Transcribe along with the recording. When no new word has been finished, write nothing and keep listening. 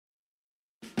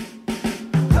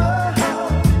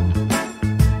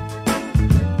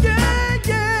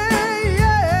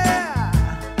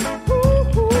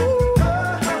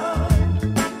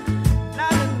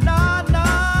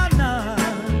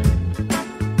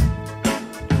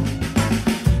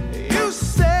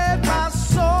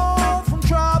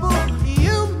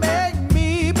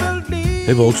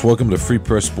Hey folks, welcome to Free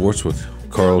Press Sports with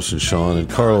Carlos and Sean. And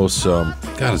Carlos, God,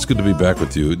 it's good to be back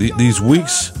with you. These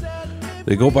weeks,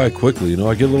 they go by quickly. You know,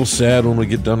 I get a little sad when we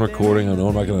get done recording. I know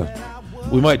I'm not going to,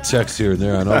 we might text here and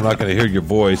there. I know I'm not going to hear your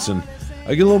voice. And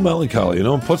I get a little melancholy, you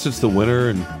know, and plus it's the winter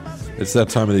and it's that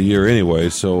time of the year anyway.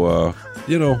 So,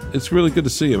 you know, it's really good to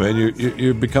see you, man.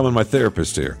 You're becoming my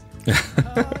therapist here.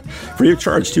 Free of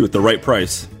charge, too, at the right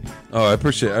price. Oh, I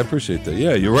appreciate that.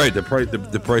 Yeah, you're right.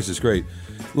 The price is great.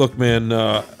 Look, man,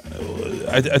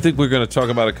 I think we're going to talk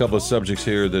about a couple of subjects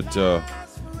here that,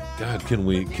 God, can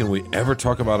we ever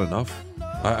talk about enough?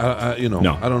 I don't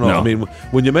know. No. I mean,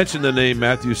 when you mention the name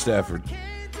Matthew Stafford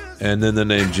and then the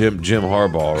name Jim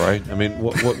Harbaugh, right? I mean,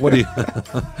 what do you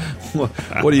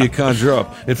what do you conjure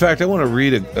up? In fact, I want to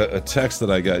read a text that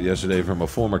I got yesterday from a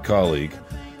former colleague.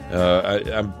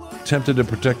 I'm tempted to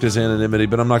protect his anonymity,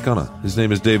 but I'm not gonna. His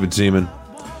name is David Zeman.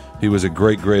 He was a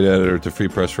great editor at the Free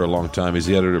Press for a long time. He's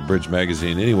the editor of Bridge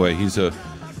Magazine. Anyway, he's a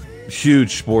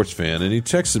huge sports fan, and he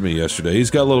texted me yesterday.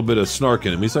 He's got a little bit of snark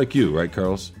in him. He's like you, right,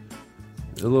 Carlos?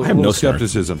 A little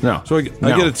skepticism. No. So I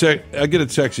get a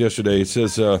text yesterday. It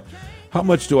says, how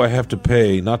much do I have to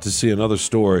pay not to see another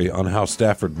story on how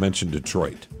Stafford mentioned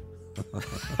Detroit?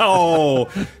 Oh,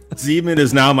 Zeman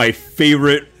is now my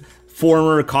favorite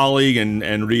former colleague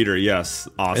and reader. Yes,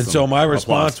 awesome. And so my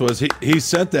response was he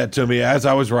sent that to me as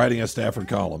I was writing a Stafford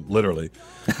column, literally.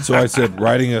 So I said,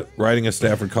 writing a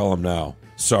Stafford column now.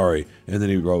 Sorry. And then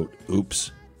he wrote,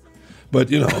 oops. But,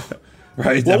 you know,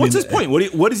 right? Well, what's his point?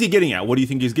 What is he getting at? What do you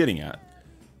think he's getting at?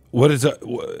 What is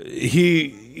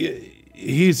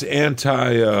he's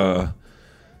anti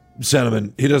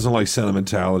sentiment. He doesn't like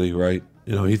sentimentality, right?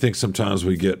 You know, he thinks sometimes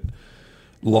we get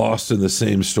lost in the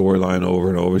same storyline over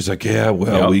and over. He's like, yeah,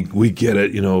 well, we get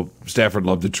it. You know, Stafford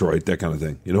loved Detroit, that kind of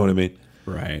thing. You know what I mean?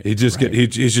 Right. He's just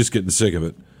getting sick of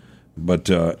it.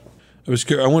 But I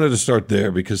wanted to start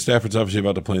there because Stafford's obviously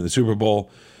about to play in the Super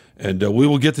Bowl, and we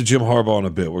will get to Jim Harbaugh in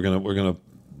a bit. We're gonna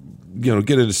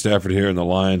get into Stafford here and the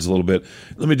Lions a little bit.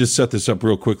 Let me just set this up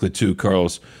real quickly too,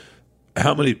 Carlos.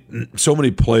 So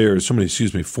many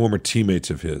former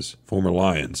teammates of his, former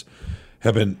Lions,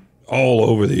 have been all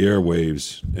over the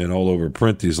airwaves and all over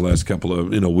print these last couple of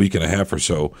week and a half or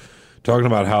so, talking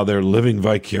about how they're living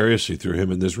vicariously through him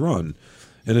in this run,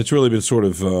 and it's really been sort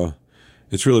of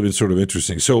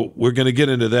interesting. So we're going to get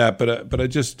into that, but I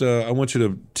just I want you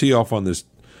to tee off on this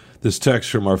text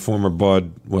from our former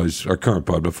bud, our current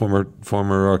bud, but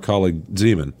former colleague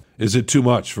Zeman. Is it too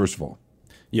much? First of all.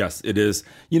 Yes, it is.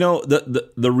 You know,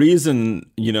 the reason,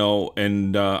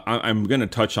 and I'm going to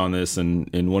touch on this in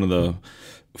one of the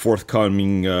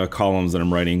forthcoming columns that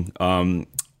I'm writing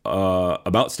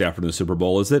about Stafford in the Super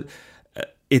Bowl is that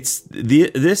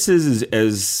this is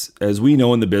as we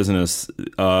know in the business,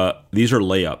 these are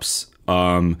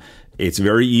layups. It's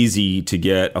very easy to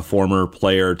get a former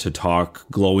player to talk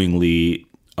glowingly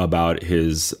about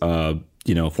his former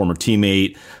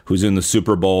teammate who's in the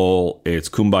Super Bowl. It's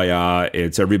kumbaya.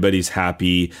 It's everybody's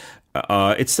happy.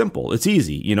 It's simple. It's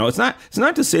easy. It's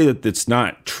not to say that it's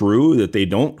not true that they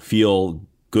don't feel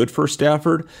good for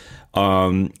Stafford.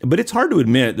 But it's hard to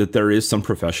admit that there is some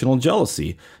professional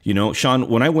jealousy. Sean,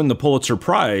 when I win the Pulitzer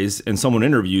Prize and someone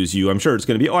interviews you, I'm sure it's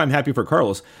going to be, I'm happy for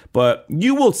Carlos. But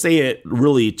you will say it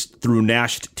really through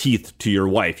gnashed teeth to your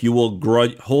wife. You will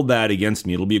hold that against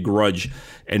me. It'll be a grudge,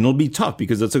 and it'll be tough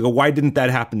because it's like, why didn't that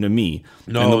happen to me?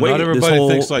 No, not everybody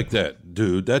thinks like that,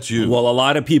 dude. That's you. Well, a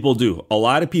lot of people do. A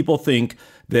lot of people think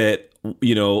that,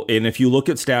 and if you look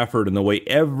at Stafford and the way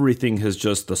everything has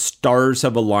the stars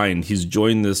have aligned, he's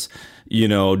joined this,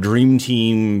 dream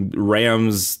team,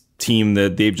 Rams team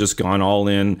that they've just gone all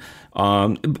in.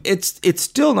 It's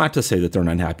still not to say that they're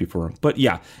not happy for him, but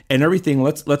yeah, and everything.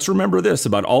 Let's remember this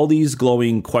about all these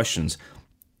glowing questions.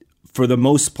 For the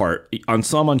most part, on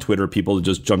Twitter, people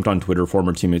just jumped on Twitter,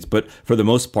 former teammates, but for the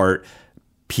most part,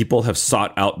 people have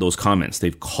sought out those comments.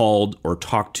 They've called or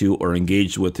talked to or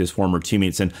engaged with his former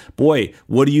teammates. And boy,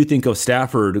 what do you think of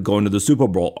Stafford going to the Super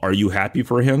Bowl? Are you happy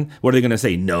for him? What are they going to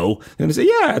say? No. They're going to say,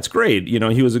 yeah, it's great.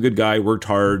 He was a good guy, worked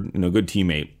hard, good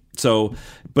teammate. So,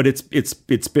 but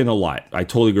it's been a lot. I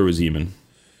totally agree with Zeman.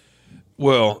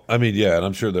 Well, I mean, yeah, and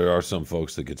I'm sure there are some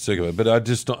folks that get sick of it, but I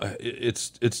just don't.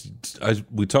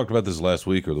 We talked about this last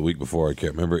week or the week before. I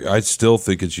can't remember. I still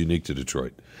think it's unique to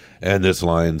Detroit and this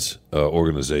Lions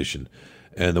organization,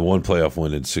 and the one playoff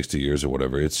win in 60 years or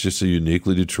whatever. It's just a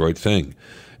uniquely Detroit thing,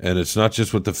 and it's not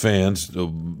just with the fans. I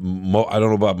don't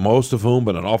know about most of whom,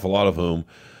 but an awful lot of whom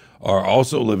are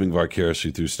also living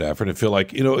vicariously through Stafford and feel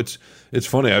like it's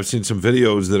funny. I've seen some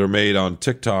videos that are made on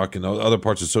TikTok and other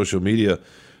parts of social media.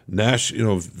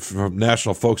 From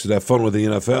national folks that have fun with the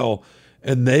NFL,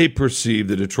 and they perceive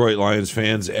the Detroit Lions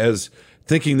fans as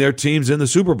thinking their team's in the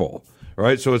Super Bowl,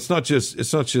 right? So it's not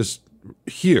just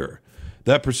here.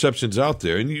 That perception's out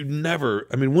there, and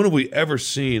when have we ever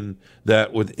seen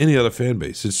that with any other fan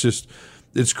base?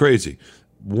 It's crazy.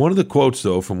 One of the quotes,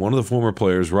 though, from one of the former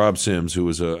players, Rob Sims, who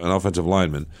was an offensive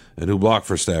lineman and who blocked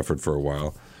for Stafford for a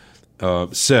while,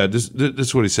 said, this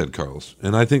is what he said, Carlos,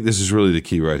 and I think this is really the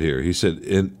key right here. He said,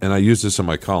 and I used this in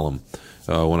my column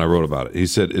when I wrote about it. He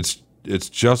said, it's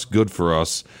just good for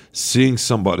us seeing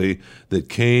somebody that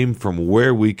came from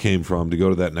where we came from to go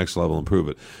to that next level and prove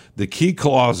it. The key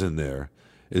clause in there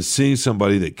is seeing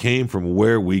somebody that came from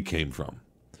where we came from.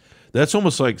 That's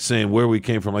almost like saying where we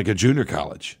came from, like a junior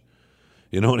college.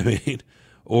 You know what I mean?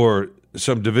 Or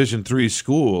some Division III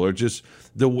school, or just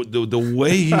the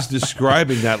way he's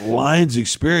describing that Lions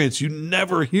experience. You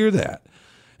never hear that,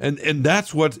 and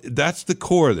that's the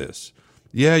core of this.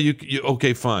 Yeah, you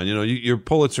okay, fine. Your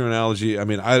Pulitzer analogy. I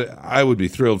mean, I would be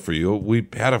thrilled for you. We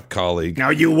had a colleague. Now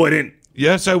you wouldn't.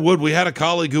 Yes, I would. We had a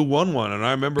colleague who won one, and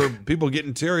I remember people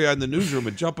getting teary-eyed in the newsroom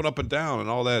and jumping up and down and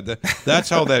all that. That's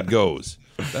how that goes.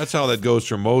 That's how that goes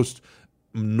for most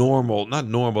not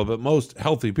normal, but most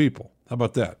healthy people. How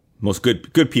about that? Most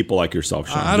good people like yourself,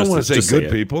 Sean. I don't want to say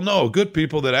good people. No, good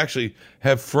people that actually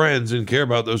have friends and care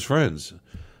about those friends.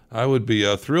 I would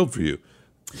be thrilled for you.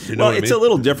 It's a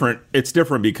little different. It's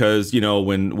different because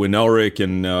when Elric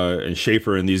and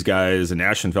Schaefer and these guys and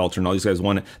Ashenfelter and all these guys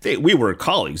won it, we were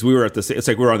colleagues. We were it's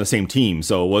like we were on the same team.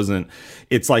 So it wasn't.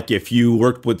 It's like if you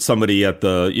worked with somebody at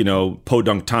the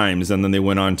Podunk Times and then they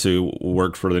went on to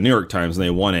work for the New York Times and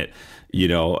they won it.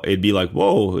 It'd be like,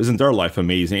 whoa, isn't their life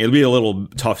amazing? It'd be a little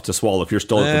tough to swallow if you're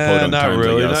still at the Podunk not Times.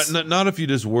 Really. I guess. Not if you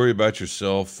just worry about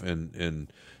yourself and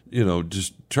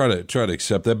just try to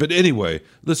accept that. But anyway,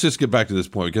 let's just get back to this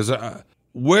point because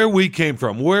where we came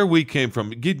from,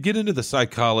 get into the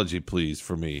psychology, please,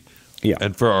 for me,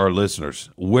 and for our listeners.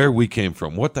 Where we came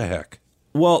from, what the heck?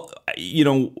 Well,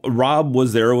 Rob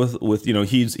was there with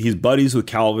he's buddies with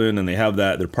Calvin, and they have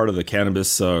that. They're part of the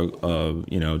cannabis,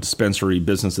 dispensary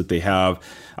business that they have.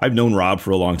 I've known Rob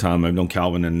for a long time. I've known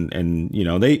Calvin, and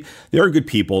they are good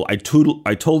people. I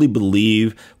totally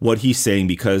believe what he's saying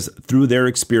because through their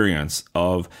experience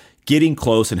of getting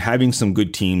close and having some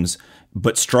good teams,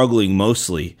 but struggling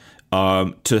mostly,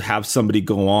 to have somebody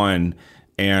go on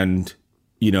and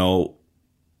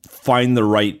find the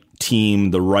right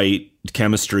team, the right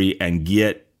chemistry, and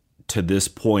get to this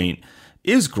point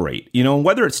is great.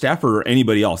 Whether it's Stafford or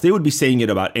anybody else, they would be saying it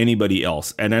about anybody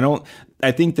else. And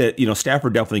I think that,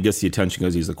 Stafford definitely gets the attention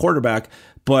because he's the quarterback.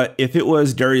 But if it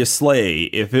was Darius Slay,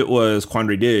 if it was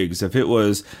Quandre Diggs, if it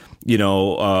was,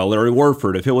 Larry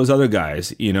Warford, if it was other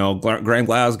guys, Graham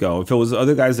Glasgow, if it was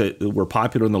other guys that were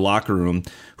popular in the locker room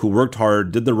who worked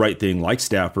hard, did the right thing, like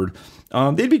Stafford,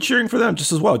 they'd be cheering for them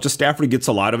just as well. Just Stafford gets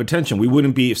a lot of attention. We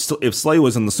wouldn't be, if Slay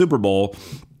was in the Super Bowl,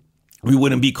 we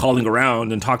wouldn't be calling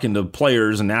around and talking to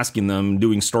players and asking them,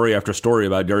 doing story after story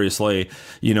about Darius Slay,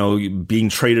 being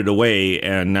traded away.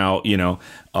 And now,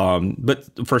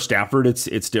 but for Stafford,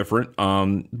 it's different.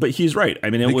 But he's right.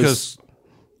 I mean,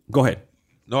 go ahead.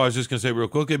 No, I was just going to say real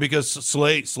quickly because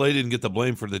Slay didn't get the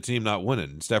blame for the team not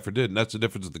winning. Stafford did, and that's the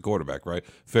difference with the quarterback, right?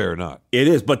 Fair or not? It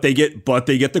is, but they get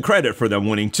the credit for them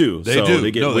winning too. They do.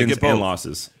 They get wins and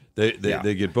losses. They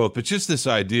get both. But just this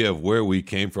idea of where we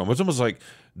came from, it's almost like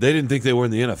they didn't think they were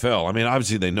in the NFL. I mean,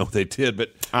 obviously they know they did,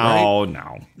 but right?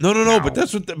 No.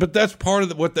 But that's part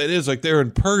of what that is. Like they're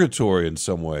in purgatory in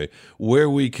some way. Where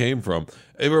we came from,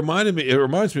 it reminds me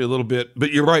a little bit.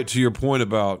 But you're right to your point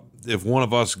about if one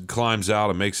of us climbs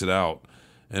out and makes it out,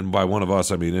 and by one of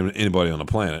us I mean anybody on the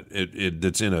planet,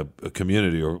 that's in a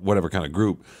community or whatever kind of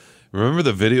group. Remember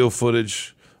the video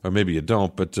footage, or maybe you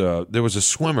don't, but there was a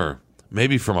swimmer,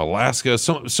 maybe from Alaska,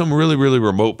 some really really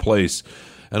remote place.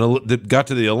 And that got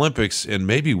to the Olympics and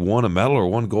maybe won a medal or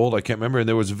won gold. I can't remember. And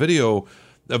there was a video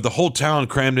of the whole town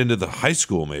crammed into the high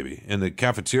school, maybe in the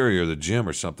cafeteria or the gym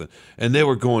or something, and they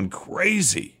were going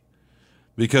crazy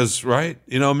because, right?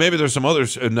 Maybe there's some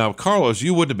others. Now, Carlos,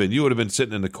 you would have been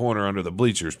sitting in the corner under the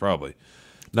bleachers, probably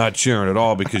not cheering at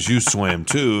all because you swam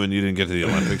too and you didn't get to the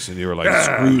Olympics and you were like,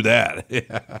 screw that.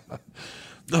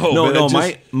 No.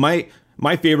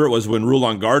 My favorite was when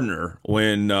Rulon Gardner,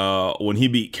 when he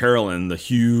beat Carolyn, the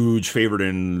huge favorite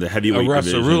in the heavyweight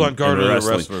division. Rulon Gardner, a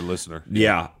wrestler, listener.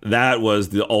 Yeah, that was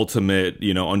the ultimate,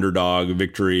 underdog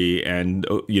victory. And,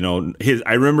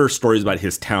 I remember stories about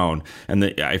his town.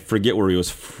 And I forget where he was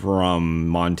from,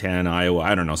 Montana, Iowa,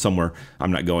 I don't know, somewhere.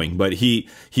 I'm not going. But he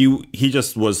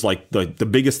just was like the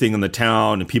biggest thing in the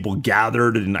town. And people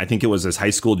gathered. And I think it was his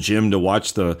high school gym to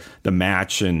watch the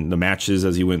match and the matches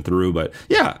as he went through. But,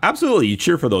 yeah, absolutely. you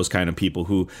cheer for those kind of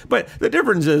people but the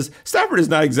difference is Stafford is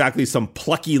not exactly some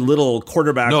plucky little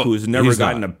quarterback who's never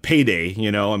gotten a payday.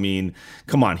 I mean,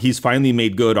 come on, he's finally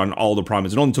made good on all the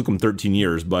promises. It only took him 13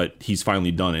 years, but he's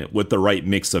finally done it with the right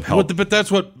mix of help. But that's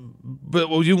what. But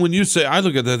when you say, I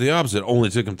look at that the opposite. Only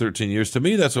took him 13 years. To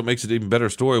me, that's what makes it an even better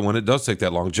story when it does take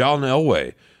that long. John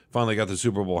Elway finally got the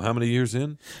Super Bowl. How many years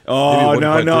in? Oh,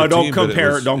 no, don't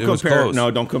compare. Don't compare.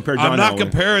 No, don't compare John Elway. I'm not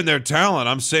comparing their talent.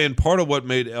 I'm saying part of what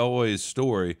made Elway's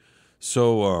story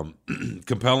so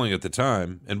compelling at the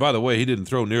time. And by the way, he didn't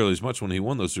throw nearly as much when he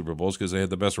won those Super Bowls because they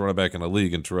had the best running back in the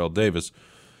league in Terrell Davis.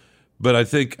 But I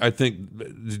think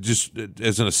just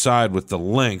as an aside with the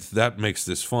length, that makes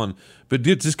this fun. But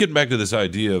just getting back to this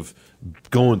idea of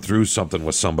going through something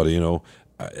with somebody,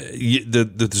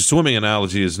 the swimming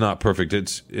analogy is not perfect.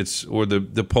 It's or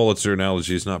the Pulitzer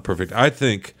analogy is not perfect. I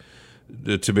think,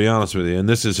 to be honest with you, and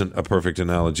this isn't a perfect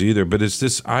analogy either, but it's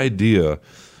this idea,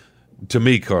 to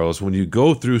me, Carlos, when you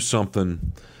go through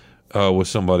something with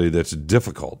somebody that's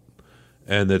difficult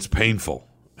and that's painful,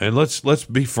 and let's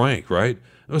be frank, right?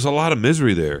 There was a lot of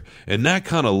misery there, and that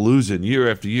kind of losing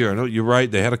year after year. I know you're right;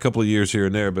 they had a couple of years here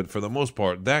and there, but for the most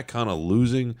part, that kind of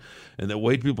losing and the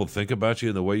way people think about you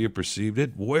and the way you're perceived,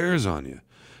 it wears on you.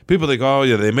 People think, oh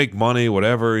yeah, they make money,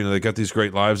 whatever. They got these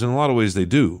great lives. In a lot of ways, they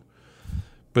do.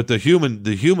 But the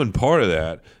human part of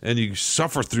that, and you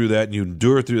suffer through that, and you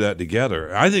endure through that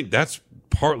together. I think that's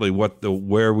partly what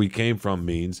where we came from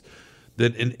means.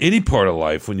 That in any part of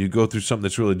life, when you go through something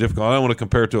that's really difficult, I don't want to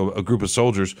compare it to a group of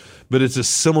soldiers, but it's a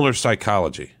similar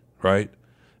psychology, right?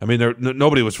 I mean,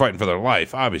 nobody was fighting for their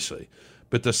life, obviously,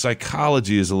 but the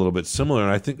psychology is a little bit similar,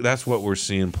 and I think that's what we're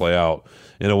seeing play out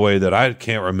in a way that I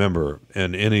can't remember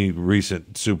in any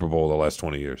recent Super Bowl the last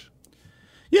 20 years.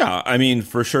 Yeah, I mean,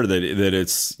 for sure that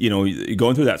it's,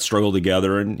 going through that struggle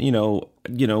together and,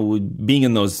 being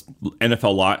in those the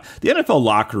NFL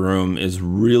locker room is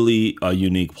really a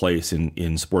unique place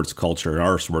in sports culture,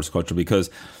 our sports culture, because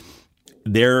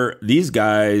these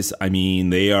guys, I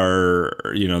mean, they are,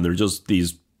 they're just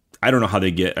these, I don't know how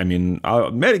they get, I mean,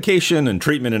 medication and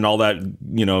treatment and all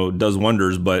that, does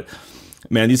wonders, but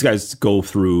man, these guys go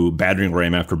through battering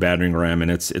ram after battering ram, and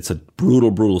it's a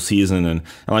brutal season. And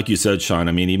like you said, Sean,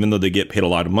 I mean, even though they get paid a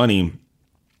lot of money,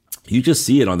 you just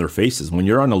see it on their faces when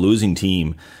you're on a losing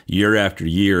team year after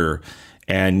year,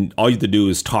 and all you have to do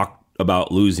is talk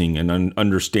about losing and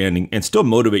understanding, and still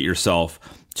motivate yourself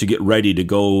to get ready to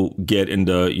go get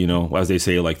into, as they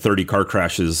say, like 30 car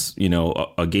crashes,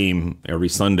 a game every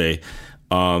Sunday.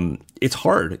 It's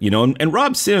hard, and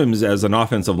Rob Sims, as an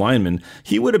offensive lineman,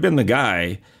 he would have been the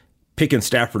guy picking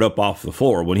Stafford up off the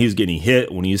floor when he's getting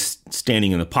hit, when he's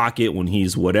standing in the pocket, when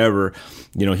he's whatever.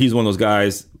 He's one of those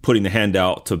guys putting the hand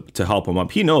out to help him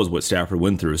up. He knows what Stafford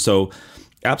went through. So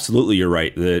absolutely, you're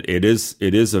right that it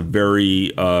is a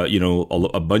very,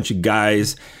 a bunch of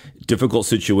guys, difficult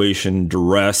situation,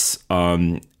 duress,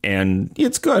 and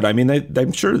it's good. I mean,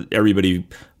 I'm sure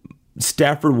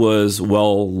Stafford was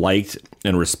well liked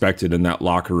and respected in that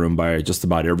locker room by just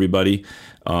about everybody.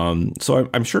 So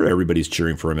I'm sure everybody's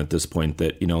cheering for him at this point.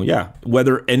 That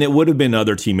and it would have been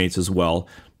other teammates as well.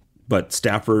 But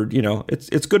Stafford,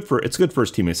 it's good for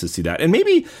his teammates to see that, and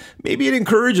maybe it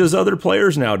encourages other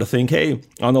players now to think, hey,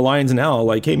 on the Lions now,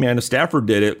 like, hey man, if Stafford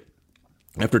did it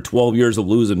after 12 years of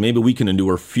losing, maybe we can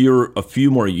endure a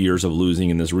few more years of losing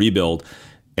in this rebuild.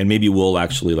 And maybe we'll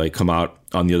actually come out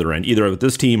on the other end, either with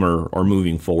this team or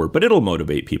moving forward. But it'll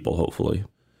motivate people, hopefully.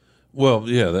 Well,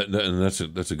 yeah, and that's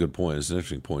a good point. It's an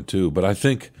interesting point too. But I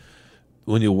think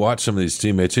when you watch some of these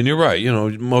teammates, and you're right,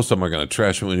 most of them are going to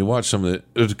trash. But when you watch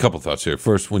there's a couple thoughts here.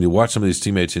 First, when you watch some of these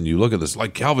teammates and you look at this,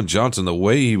 like Calvin Johnson, the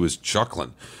way he was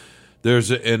chuckling.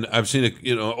 And I've seen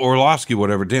it, Orlovsky,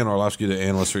 whatever, Dan Orlovsky, the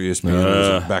analyst for ESPN,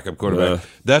 who's a backup quarterback.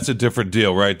 That's a different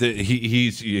deal, right?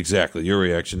 He's exactly your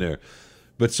reaction there.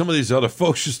 But some of these other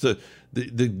folks, just I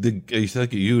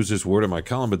think you use this word in my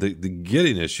column, but the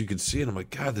giddiness, you can see it. I'm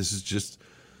like, God, this is just,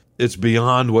 it's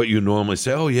beyond what you normally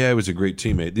say. Oh, yeah, he was a great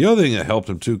teammate. The other thing that helped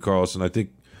him too, Carlos, and I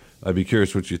think I'd be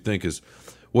curious what you think, is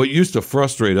what used to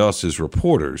frustrate us as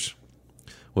reporters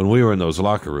when we were in those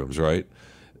locker rooms, right?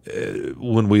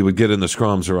 When we would get in the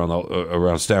scrums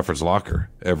around Stafford's locker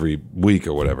every week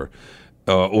or whatever,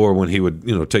 or when he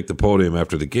would, take the podium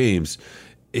after the games,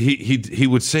 he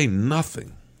would say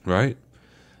nothing, right?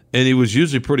 And he was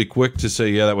usually pretty quick to say,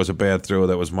 yeah, that was a bad throw,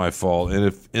 that was my fault.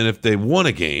 And if they won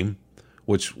a game,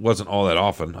 which wasn't all that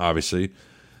often, obviously,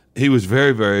 he was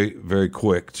very, very, very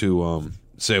quick to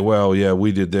say, well, yeah,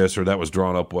 we did this, or that was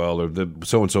drawn up well, or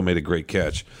so-and-so made a great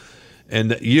catch.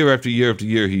 And year after year after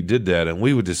year, he did that. And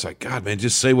we would just like, God, man,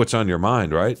 just say what's on your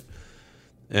mind, right?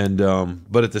 And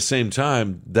but at the same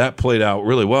time, that played out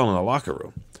really well in the locker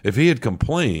room. If he had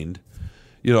complained,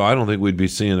 I don't think we'd be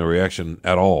seeing the reaction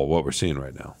at all what we're seeing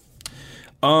right now.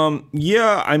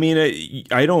 Yeah, I mean,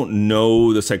 I don't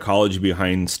know the psychology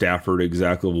behind Stafford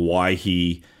exactly why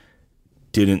he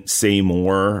didn't say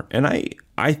more, and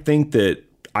I think that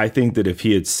if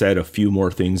he had said a few more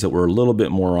things that were a little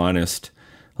bit more honest,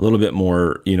 a little bit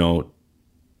more,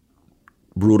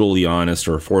 brutally honest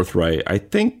or forthright, I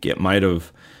think it might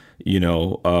have,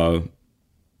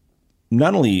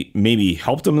 not only maybe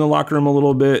helped him in the locker room a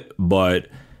little bit, but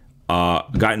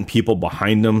gotten people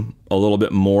behind him a little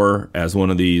bit more as one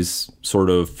of these sort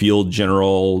of field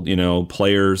general,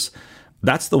 players.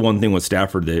 That's the one thing with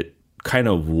Stafford that kind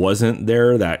of wasn't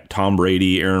there, that Tom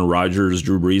Brady, Aaron Rodgers,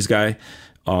 Drew Brees guy.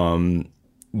 And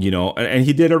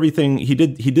he did everything. He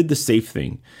did the safe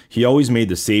thing. He always made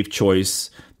the safe choice,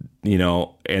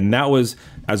 and that was,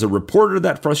 as a reporter,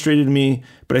 that frustrated me.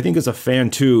 But I think as a fan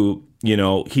too,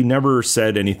 he never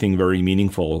said anything very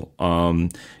meaningful.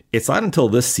 It's not until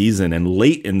this season and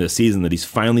late in the season that he's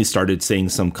finally started saying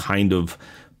some kind of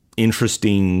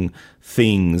interesting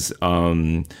things.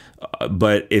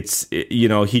 But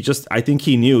I think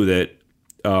he knew that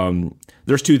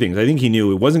there's two things. I think he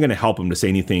knew it wasn't going to help him to say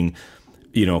anything,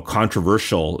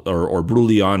 controversial or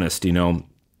brutally honest, And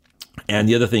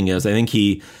the other thing is,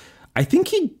 I think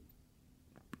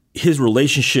his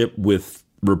relationship with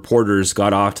reporters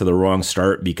got off to the wrong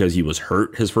start because he was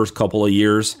hurt his first couple of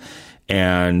years.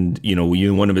 And,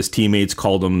 one of his teammates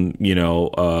called him,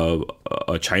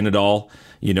 a China doll.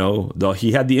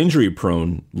 He had the injury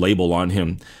prone label on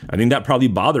him. I think that probably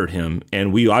bothered him.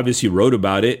 And we obviously wrote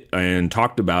about it and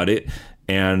talked about it.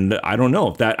 And I don't know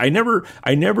if that, I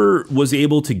never was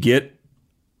able to get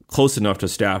close enough to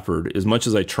Stafford, as much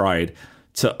as I tried,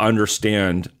 to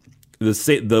understand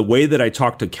the way that I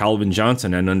talked to Calvin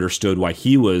Johnson and understood why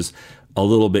he was a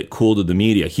little bit cool to the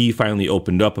media. He finally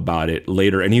opened up about it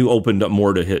later, and he opened up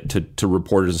more to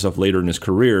reporters and stuff later in his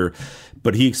career.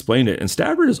 But he explained it. And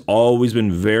Stafford has always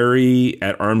been very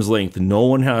at arm's length. No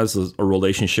one has a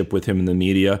relationship with him in the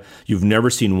media. You've never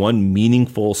seen one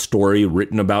meaningful story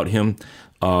written about him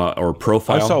or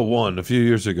profile. I saw one a few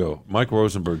years ago. Mike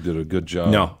Rosenberg did a good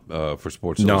job for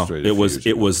Sports Illustrated.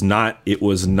 It was not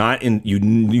in, you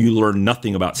learned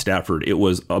nothing about Stafford. It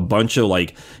was a bunch of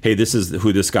like, hey, this is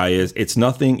who this guy is. It's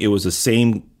nothing. It was the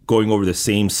same, going over the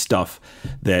same stuff,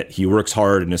 that he works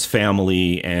hard in his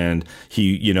family, and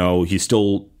he's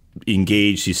still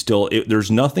engaged.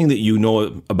 There's nothing that you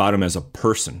know about him as a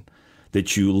person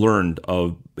that you learned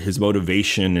of his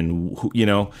motivation, and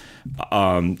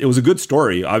it was a good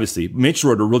story. Obviously, Mitch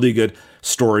wrote a really good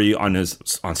story on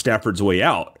Stafford's way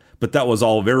out, but that was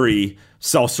all very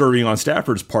self-serving on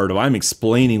Stafford's part of, I'm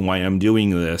explaining why I'm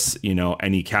doing this,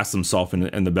 and he cast himself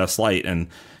in the best light, and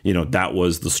that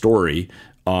was the story.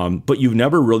 But you've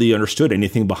never really understood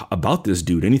anything about this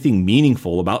dude, anything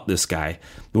meaningful about this guy.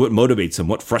 What motivates him?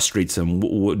 What frustrates him?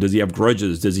 Does he have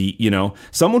grudges? Does he,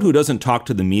 someone who doesn't talk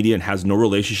to the media and has no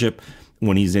relationship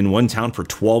when he's in one town for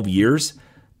 12 years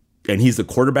and he's the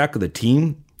quarterback of the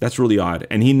team? That's really odd.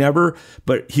 And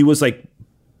but he was like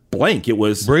blank. It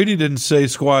was Brady didn't say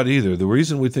squat either. The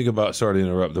reason we think about, sorry to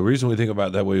interrupt, the reason we think about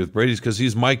it that way with Brady is because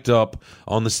he's mic'd up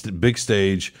on the big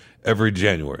stage every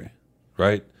January,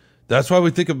 right? That's why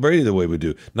we think of Brady the way we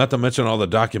do. Not to mention all the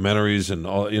documentaries and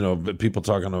all, people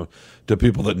talking to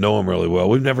people that know him really well.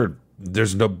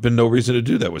 There's been no reason to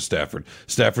do that with Stafford.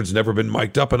 Stafford's never been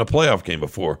mic'd up in a playoff game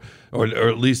before, or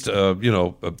at least he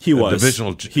was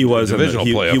divisional playoff. He was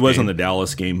game. on the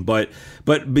Dallas game, but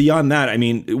beyond that, I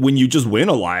mean, when you just win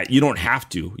a lot, you don't have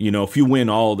to. If you win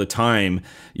all the time,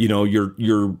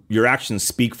 your actions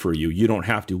speak for you. You don't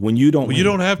have to. When you don't, you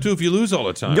don't have to if you lose all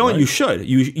the time. No, right? You should.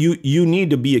 You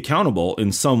need to be accountable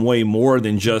in some way more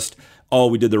than just, oh,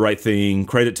 we did the right thing.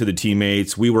 Credit to the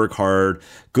teammates. We work hard.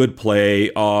 Good play.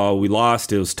 Oh, we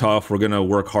lost. It was tough. We're going to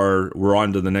work hard. We're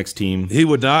on to the next team. He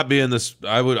would not be in this.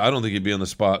 I don't think he'd be in the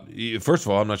spot. First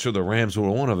of all, I'm not sure the Rams were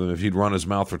one of them if he'd run his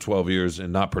mouth for 12 years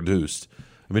and not produced.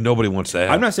 I mean, nobody wants that.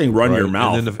 I'm not saying run your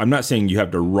mouth. I'm not saying you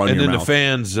have to run your mouth. And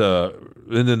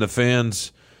then the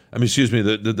fans. I mean, excuse me.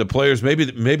 The players.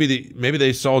 Maybe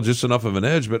they saw just enough of an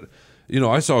edge, but.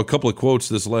 I saw a couple of quotes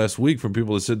this last week from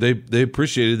people that said they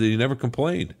appreciated that he never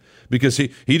complained because he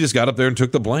just got up there and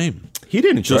took the blame. He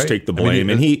didn't just take the blame,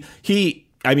 he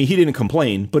didn't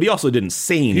complain, but he also didn't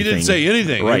say anything. He didn't say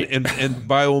anything, right? And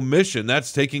by omission,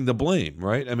 that's taking the blame,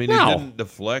 right? I mean, He didn't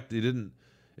deflect. He didn't.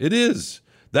 It is.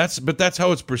 That's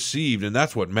how it's perceived, and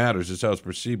that's what matters. Is how it's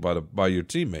perceived by your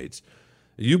teammates.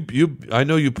 I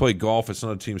know you play golf. It's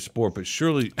not a team sport, but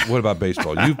surely, what about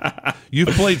baseball? You've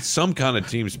played some kind of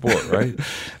team sport, right?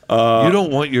 You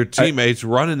don't want your teammates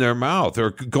running their mouth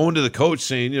or going to the coach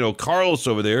saying, Carlos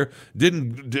over there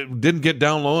didn't get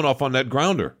down low enough on that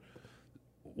grounder.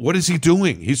 What is he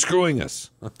doing? He's screwing us.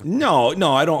 No,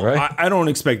 I don't. Right? I don't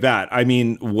expect that. I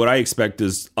mean, what I expect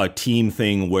is a team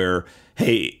thing where,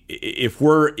 hey, if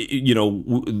we're,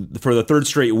 for the third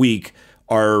straight week,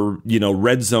 our,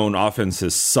 red zone offense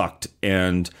has sucked,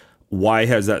 and why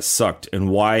has that sucked, and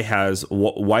why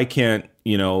can't,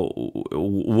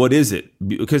 what is it?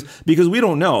 Because we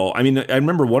don't know. I mean, I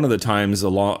remember one of the times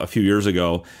a few years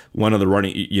ago, one of the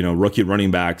rookie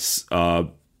running backs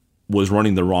was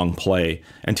running the wrong play.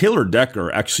 And Taylor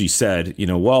Decker actually said,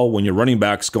 when your running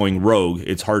back's going rogue,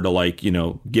 it's hard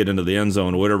to get into the end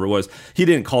zone or whatever it was. He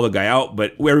didn't call the guy out,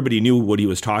 but everybody knew what he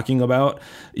was talking about.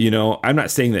 I'm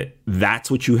not saying that that's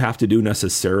what you have to do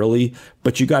necessarily,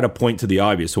 but you got to point to the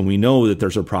obvious. When we know that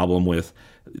there's a problem with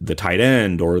the tight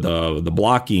end or the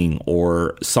blocking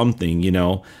or something,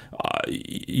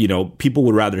 people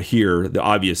would rather hear the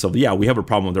obvious of, we have a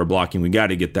problem with our blocking. We got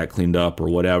to get that cleaned up or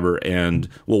whatever, and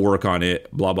we'll work on it,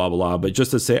 blah, blah, blah. But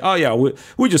just to say,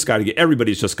 we just got to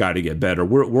everybody's just got to get better.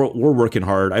 We're working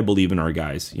hard. I believe in our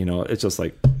guys. It's just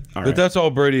like, all right. But that's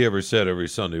all Brady ever said every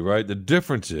Sunday, right? The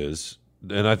difference is,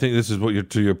 and I think this is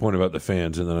to your point about the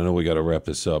fans, and then I know we got to wrap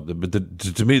this up. But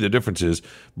to me, the difference is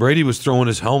Brady was throwing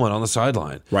his helmet on the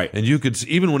sideline, right? And you could,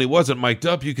 even when he wasn't mic'd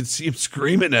up, you could see him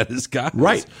screaming at his guys,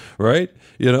 right?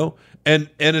 And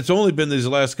it's only been these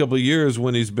last couple of years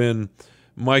when he's been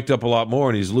mic'd up a lot more,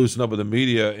 and he's loosened up with the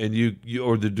media, and the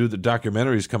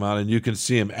documentaries come out, and you can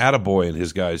see him attaboying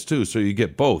his guys too. So you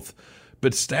get both.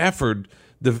 But Stafford.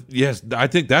 Yes, I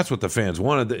think that's what the fans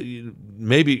wanted.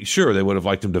 Maybe, sure, they would have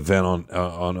liked him to vent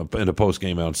in a post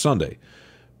game on Sunday,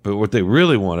 but what they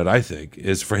really wanted, I think,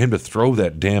 is for him to throw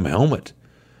that damn helmet,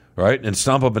 right, and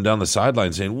stomp up and down the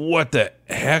sideline saying, "What the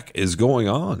heck is going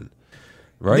on?"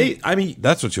 Right?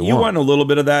 That's what you want. You want a little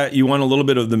bit of that. You want a little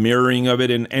bit of the mirroring of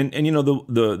it, and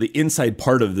the inside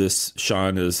part of this,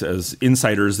 Sean, is as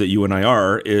insiders that you and I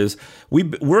are, is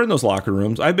we're in those locker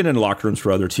rooms. I've been in locker rooms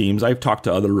for other teams. I've talked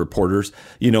to other reporters.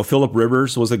 Philip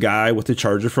Rivers was a guy with the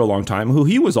Chargers for a long time who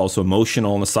he was also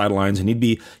emotional on the sidelines, and he'd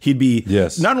be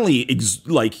yes. Not only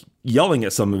yelling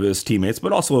at some of his teammates,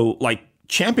 but also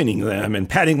championing them and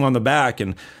patting them on the back,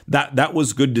 and that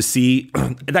was good to see.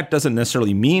 That doesn't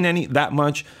necessarily mean that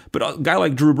much, but a guy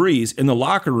like Drew Brees in the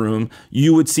locker room,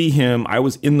 you would see him. I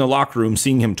was in the locker room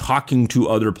seeing him talking to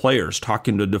other players,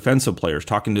 talking to defensive players,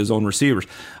 talking to his own receivers.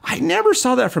 I never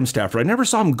saw that from Stafford. I never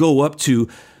saw him go up to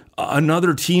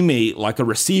another teammate like a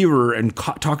receiver and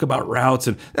talk about routes.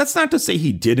 And that's not to say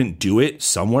he didn't do it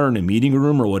somewhere in a meeting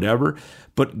room or whatever,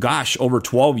 but gosh, over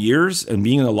 12 years and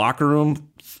being in the locker room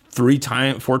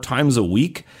 4 times a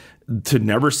week, to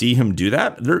never see him do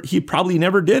that, he probably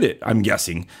never did it, I'm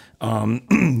guessing.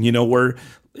 Where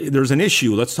there's an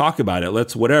issue, let's talk about it,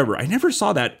 let's whatever. I never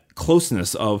saw that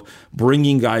closeness of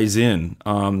bringing guys in.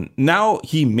 Now,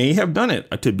 he may have done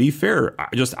it, to be fair,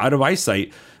 just out of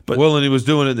eyesight. But, and he was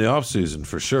doing it in the offseason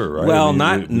for sure, right? Well,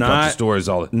 we talked stories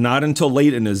not until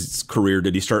late in his career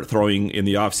did he start throwing in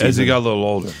the offseason. As he got a little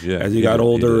older, yeah. As he got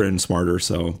older and smarter,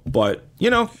 so. But,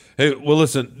 Hey, well,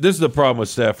 listen, this is the problem with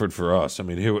Stafford for us. I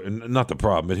mean, not the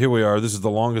problem, but here we are. This is the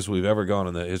longest we've ever gone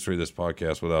in the history of this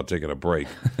podcast without taking a break.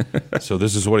 So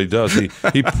this is what he does. He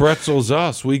pretzels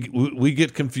us. We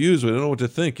get confused. We don't know what to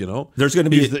think, There's going to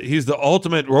be... He's the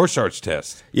ultimate Rorschach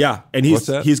test. Yeah, and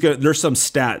there's some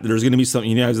stat. There's going to be some,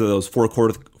 those fourth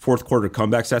quarter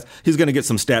comeback stats. He's going to get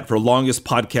some stat for longest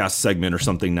podcast segment or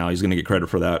something now. He's going to get credit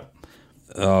for that.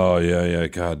 Oh yeah.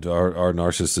 God, our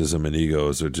narcissism and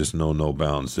egos are just no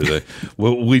bounds, do they?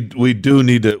 Well, we do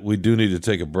need to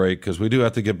take a break because we do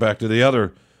have to get back to the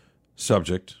other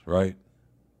subject, right?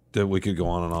 That we could go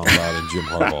on and on about in Jim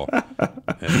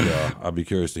Harbaugh, and I'll be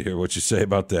curious to hear what you say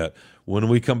about that when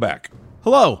we come back.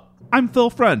 Hello. I'm Phil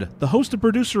Friend, the host and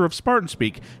producer of Spartan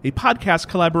Speak, a podcast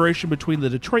collaboration between the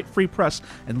Detroit Free Press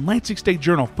and Lansing State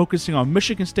Journal focusing on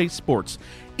Michigan State sports.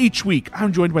 Each week,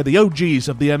 I'm joined by the OGs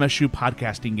of the MSU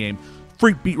podcasting game,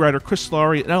 Freak beat writer Chris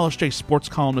Laurie and LSJ sports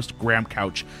columnist Graham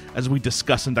Couch, as we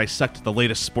discuss and dissect the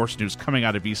latest sports news coming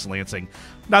out of East Lansing.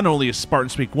 Not only is Spartan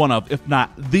Speak one of, if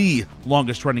not the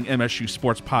longest-running MSU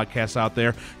sports podcasts out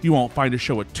there, you won't find a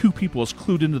show with two people as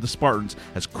clued into the Spartans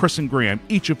as Chris and Graham,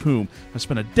 each of whom have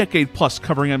spent a decade-plus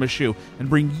covering MSU and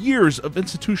bring years of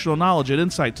institutional knowledge and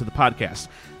insight to the podcast.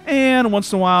 And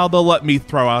once in a while, they'll let me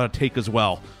throw out a take as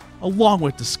well. Along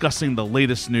with discussing the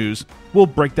latest news, we'll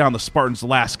break down the Spartans'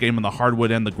 last game on the hardwood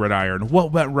and the gridiron.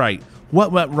 What went right?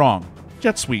 What went wrong?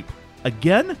 Jet sweep.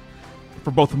 again?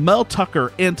 For both Mel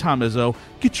Tucker and Tom Izzo,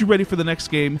 get you ready for the next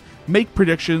game, make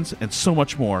predictions, and so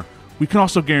much more. We can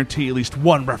also guarantee at least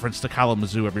one reference to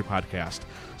Kalamazoo every podcast.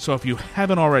 So if you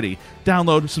haven't already,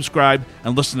 download, subscribe,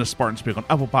 and listen to Spartan Speak on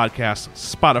Apple Podcasts,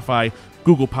 Spotify,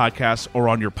 Google Podcasts, or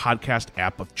on your podcast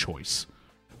app of choice.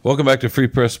 Welcome back to Free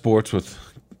Press Sports with...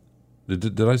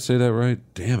 Did I say that right?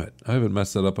 Damn it. I haven't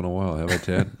messed that up in a while, have I,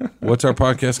 Tad? What's our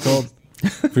podcast called?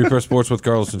 Free Press Sports with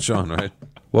Carlos and Sean, right?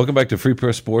 Welcome back to Free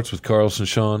Press Sports with Carlos and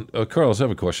Sean. Carlos, I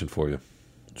have a question for you.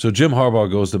 So Jim Harbaugh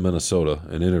goes to Minnesota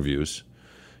and interviews.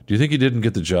 Do you think he didn't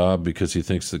get the job because he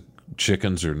thinks the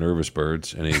chickens are nervous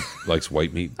birds and he likes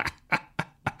white meat?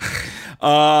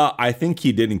 I think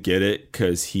he didn't get it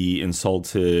because he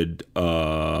insulted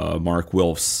Mark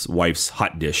Wilf's wife's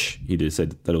hot dish. He just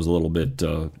said that it was a little bit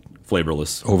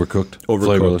flavorless, overcooked,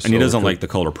 flavorless, and he doesn't like the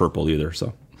color purple either.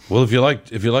 So, well, if you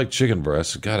like chicken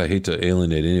breasts, God, I hate to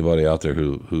alienate anybody out there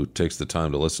who takes the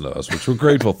time to listen to us, which we're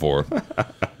grateful for.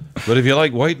 But if you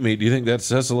like white meat, do you think that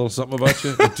says a little something about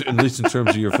you, at least in terms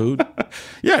of your food?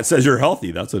 Yeah, it says you're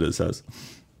healthy. That's what it says.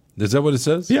 Is that what it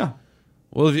says? Yeah.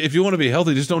 Well, if you want to be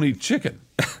healthy, just don't eat chicken.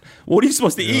 What are you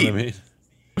supposed to eat? Know what I mean?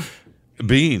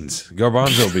 Beans,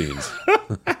 garbanzo beans.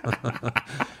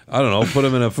 I don't know. Put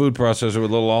them in a food processor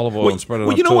with a little olive oil and spread it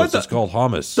on toast. It's called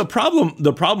hummus.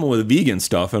 The problem with vegan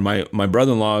stuff, and my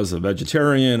brother-in-law is a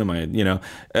vegetarian, and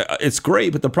it's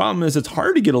great, but the problem is it's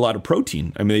hard to get a lot of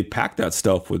protein. I mean, they pack that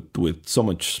stuff with so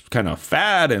much kind of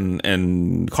fat and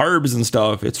carbs and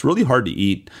stuff. It's really hard to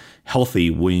eat healthy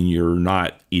when you're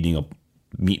not eating a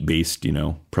meat-based,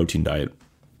 protein diet.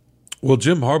 Well,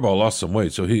 Jim Harbaugh lost some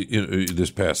weight, so he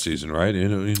this past season, right?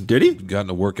 Did he? Got in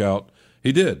a workout.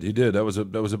 He did. That was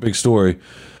a big story.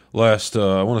 Last,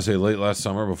 I want to say late last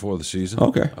summer before the season.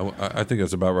 Okay, I think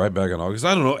that's about right back in August.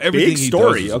 I don't know everything. Big he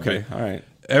story. Does Okay, all right.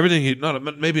 Everything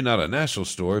maybe not a national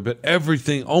story, but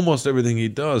almost everything he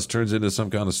does turns into some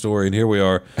kind of story. And here we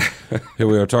are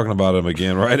talking about him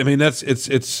again, right? I mean,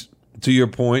 it's to your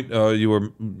point.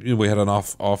 We had an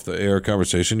off the air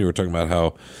conversation. You were talking about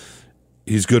how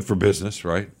he's good for business,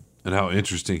 right? And how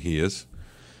interesting he is.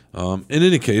 In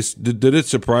any case, did it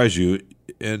surprise you?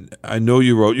 And I know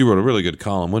you wrote a really good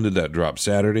column. When did that drop?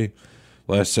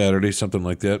 Last Saturday, something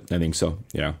like that? I think so,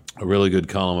 yeah. A really good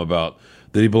column about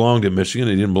that he belonged in Michigan.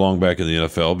 He didn't belong back in the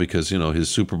NFL because, his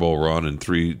Super Bowl run and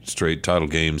 3 straight title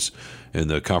games in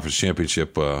the conference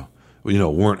championship,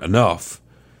 weren't enough.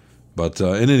 But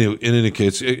in any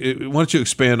case, why don't you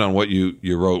expand on what you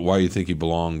wrote, why you think he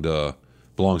belongs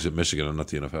at Michigan and not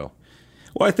the NFL?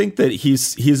 Well, I think that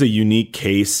he's a unique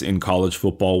case in college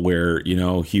football where,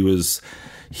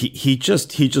 he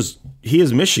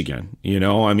is Michigan,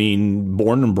 I mean, not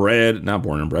born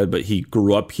and bred, but he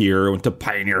grew up here, went to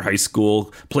Pioneer High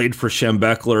School, played for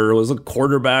Schembechler, was a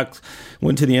quarterback,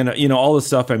 went to the end, all this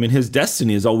stuff. I mean, his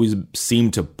destiny has always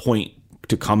seemed to point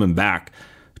to coming back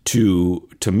to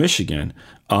Michigan.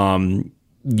 And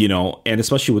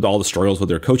especially with all the struggles with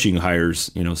their coaching hires,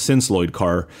 since Lloyd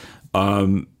Carr,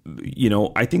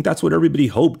 I think that's what everybody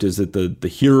hoped, is that the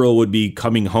hero would be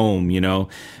coming home,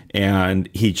 and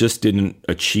he just didn't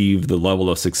achieve the level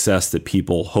of success that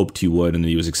people hoped he would and that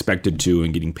he was expected to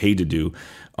and getting paid to do.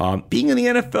 Being in the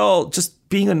NFL, just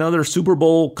being another Super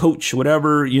Bowl coach,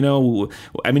 whatever,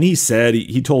 I mean,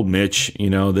 he told Mitch,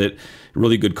 that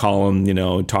really good column,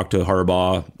 talked to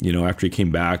Harbaugh, after he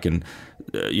came back and,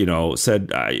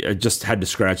 said, I just had to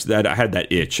scratch that. I had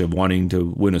that itch of wanting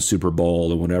to win a Super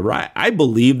Bowl or whatever. I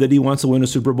believe that he wants to win a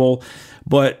Super Bowl,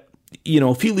 but,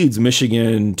 if he leads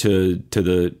Michigan to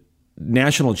the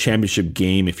national championship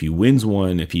game, if he wins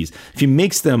one, if he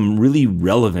makes them really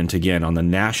relevant again on the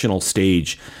national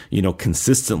stage,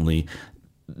 consistently,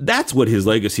 that's what his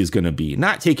legacy is going to be.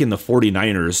 Not taking the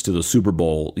 49ers to the Super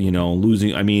Bowl,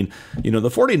 losing. I mean, the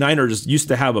 49ers used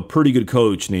to have a pretty good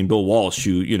coach named Bill Walsh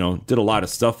who, did a lot of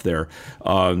stuff there.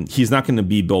 He's not going to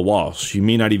be Bill Walsh. He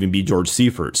may not even be George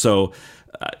Seifert. So,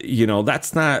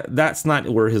 that's not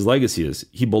where his legacy is.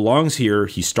 He belongs here.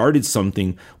 He started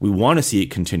something. We want to see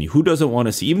it continue. Who doesn't want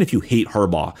to see, even if you hate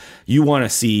Harbaugh, you want to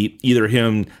see either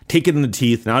him take it in the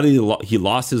teeth. Now that he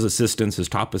lost his assistants, his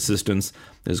top assistants,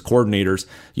 his coordinators,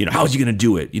 how is he going to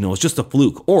do it? It's just a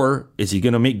fluke. Or is he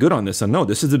going to make good on this? And no,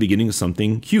 this is the beginning of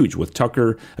something huge with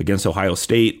Tucker against Ohio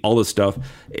State, all this stuff.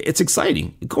 It's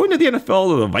exciting. Going to the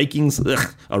NFL, the Vikings,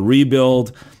 a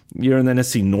rebuild. You're in the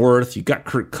NFC North. You got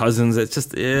Kirk Cousins. It's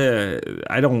just,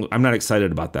 I'm not excited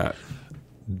about that.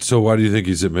 So why do you think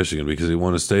he's at Michigan? Because he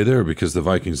wanted to stay there, or because the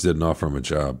Vikings didn't offer him a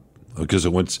job? Because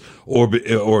it went,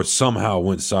 or somehow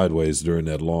went sideways during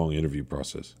that long interview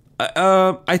process.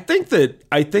 I think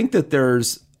that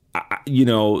there's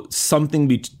something.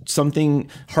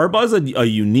 Harbaugh's a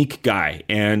unique guy,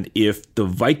 and if the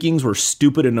Vikings were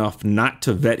stupid enough not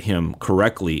to vet him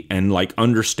correctly and like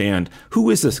understand who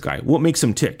is this guy, what makes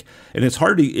him tick, and it's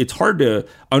hard to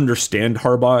understand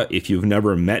Harbaugh if you've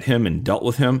never met him and dealt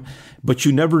with him, but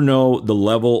you never know the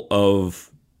level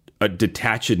of a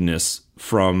detachedness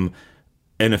from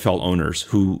NFL owners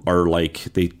who are like,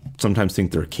 they sometimes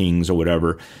think they're kings or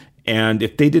whatever. And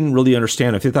if they didn't really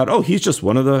understand, if they thought, oh, he's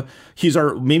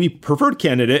our maybe preferred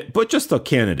candidate, but just a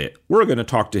candidate, we're going to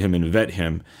talk to him and vet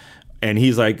him. And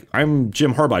he's like, I'm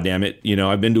Jim Harbaugh, damn it.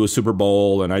 I've been to a Super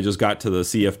Bowl and I just got to the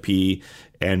CFP,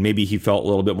 and maybe he felt a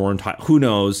little bit more entitled. Who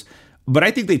knows? But I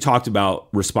think they talked about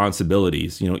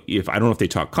responsibilities. If I don't know if they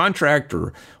talked contract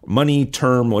or money,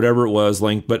 term, whatever it was,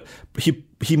 length, but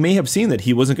he may have seen that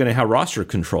he wasn't going to have roster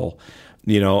control.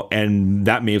 And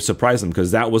that may have surprised them,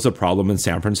 because that was a problem in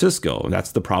San Francisco.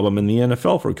 That's the problem in the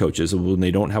NFL for coaches when they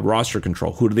don't have roster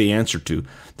control. Who do they answer to?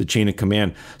 The chain of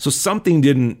command. So something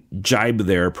didn't jibe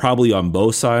there, probably on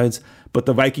both sides, but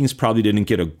the Vikings probably didn't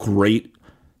get a great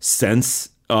sense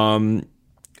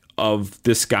of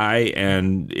this guy,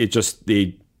 and it just,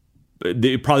 they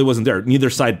probably wasn't there. Neither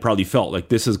side probably felt like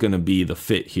this is going to be the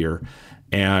fit here.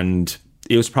 And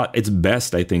it was it's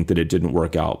best, I think, that it didn't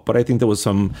work out. But I think there was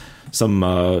some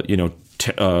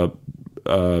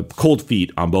cold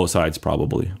feet on both sides,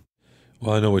 probably.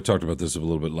 Well, I know we talked about this a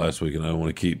little bit last week, and I don't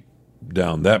want to keep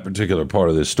down that particular part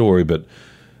of this story, but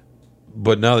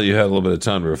now that you had a little bit of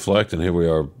time to reflect, and here we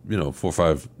are, 4 or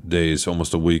 5 days,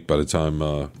 almost a week by the time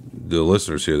the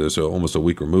listeners hear this, so almost a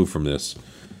week removed from this.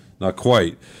 Not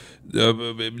quite.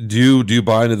 Do you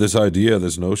buy into this idea,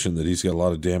 this notion that he's got a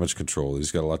lot of damage control,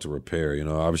 he's got a lot to repair?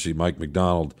 Obviously Mike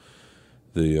Macdonald,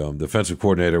 the defensive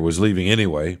coordinator, was leaving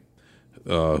anyway,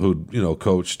 who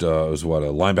coached, was a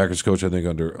linebackers coach, I think,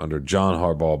 under John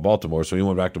Harbaugh of Baltimore. So he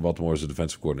went back to Baltimore as a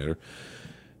defensive coordinator.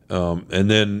 And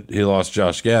then he lost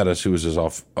Josh Gaddis, who was his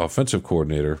offensive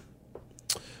coordinator.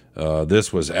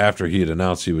 This was after he had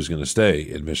announced he was going to stay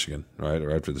in Michigan, right?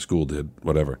 Or after the school did,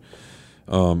 whatever.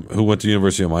 Who went to the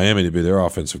University of Miami to be their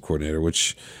offensive coordinator,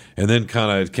 and then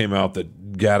kind of it came out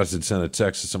that Gaddis had sent a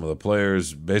text to some of the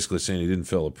players basically saying he didn't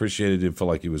feel appreciated, didn't feel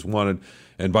like he was wanted.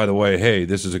 And by the way, hey,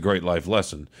 this is a great life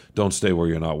lesson. Don't stay where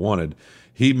you're not wanted.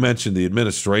 He mentioned the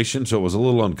administration, so it was a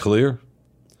little unclear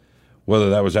whether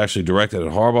that was actually directed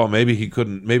at Harbaugh.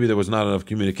 Maybe there was not enough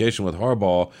communication with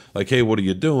Harbaugh, like, hey, what are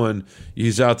you doing?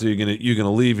 He's out there, you're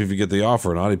gonna leave if you get the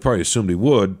offer or not. He probably assumed he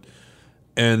would.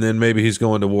 And then maybe he's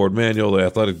going to Ward Manuel, the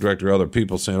athletic director, other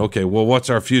people saying, okay, well, what's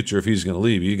our future if he's going to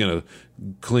leave? Are you going to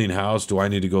clean house? Do I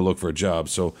need to go look for a job?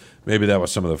 So maybe that was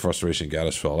some of the frustration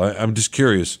Gaddis felt. I'm just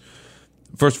curious,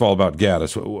 first of all, about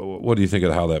Gaddis. What do you think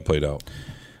of how that played out?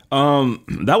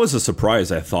 That was a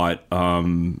surprise, I thought.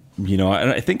 And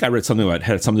I think I read something that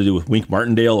had something to do with Wink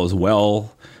Martindale as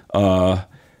well. The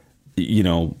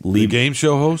game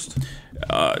show host?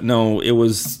 No, it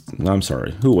was. I'm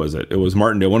sorry. Who was it? It was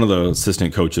Martindale, one of the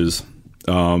assistant coaches.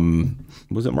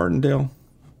 Was it Martindale?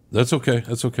 That's okay.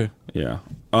 Yeah.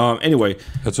 Anyway,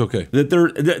 that's okay.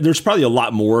 There's probably a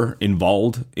lot more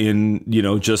involved in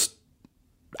just,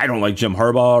 I don't like Jim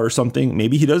Harbaugh or something.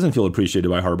 Maybe he doesn't feel appreciated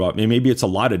by Harbaugh. Maybe it's a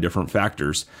lot of different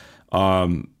factors.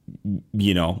 And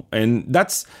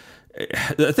that's.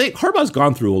 I think Harbaugh's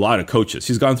gone through a lot of coaches.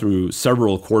 He's gone through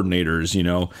several coordinators,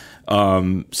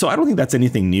 so I don't think that's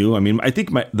anything new. I mean, I think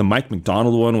the Mike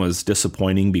Macdonald one was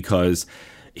disappointing because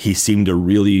he seemed to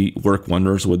really work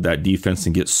wonders with that defense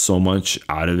and get so much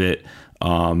out of it.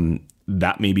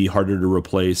 That may be harder to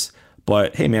replace.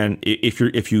 But hey, man, if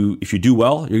you do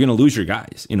well, you're going to lose your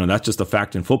guys. That's just a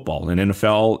fact in football, in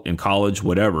NFL, in college,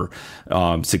 whatever.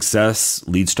 Success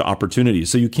leads to opportunities,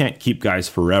 so you can't keep guys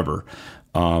forever.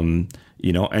 And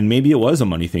maybe it was a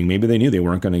money thing. Maybe they knew they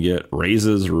weren't going to get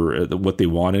raises or what they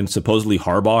wanted. Supposedly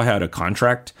Harbaugh had a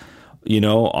contract,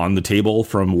 on the table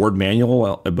from Ward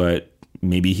Manuel, but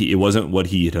maybe it wasn't what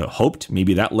he had hoped.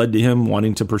 Maybe that led to him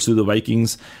wanting to pursue the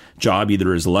Vikings job,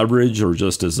 either as leverage or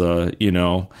just as a,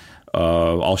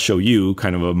 I'll show you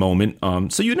kind of a moment.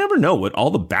 So you never know what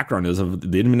all the background is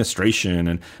of the administration.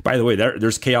 And by the way,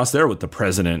 there's chaos there with the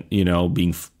president,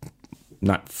 being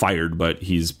not fired, but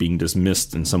he's being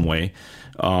dismissed in some way.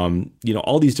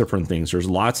 All these different things. There's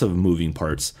lots of moving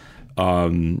parts.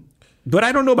 But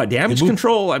I don't know about damage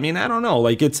control. I mean, I don't know.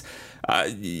 Like it's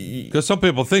because some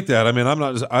people think that. I mean, I'm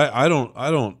not. I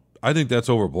don't. I think that's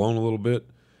overblown a little bit,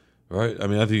 right? I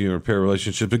mean, I think you can repair a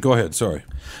relationship. But go ahead. Sorry.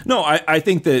 No, I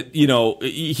think that,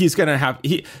 he's going to have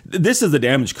this is the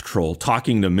damage control.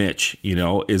 Talking to Mitch,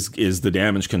 is the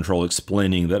damage control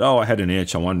explaining that, I had an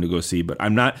itch, I wanted to go see, but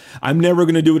I'm never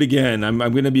going to do it again. I'm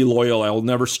going to be loyal. I will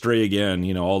never stray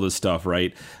again. All this stuff,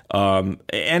 right? And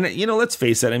let's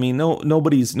face it. I mean,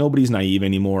 nobody's naive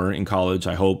anymore in college.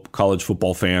 I hope college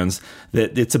football fans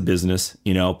that it's a business.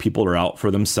 People are out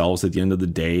for themselves at the end of the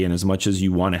day, and as much as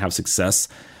you want to have success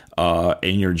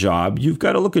in your job, you've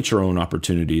got to look at your own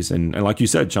opportunities. And like you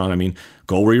said, John, I mean,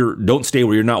 don't stay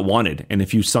where you're not wanted. And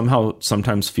if you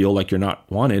sometimes feel like you're not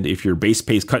wanted, if your base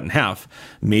pay is cut in half,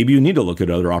 maybe you need to look at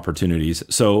other opportunities.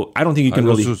 So I don't think you can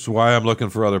really. That's why I'm looking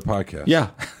for other podcasts. Yeah.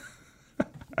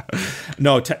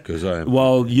 No,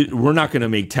 we're not going to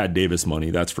make Tad Davis money.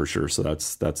 That's for sure. So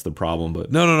that's the problem.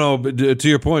 But no. But to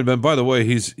your point, Ben. By the way,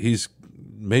 he's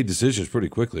made decisions pretty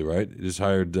quickly, right? He just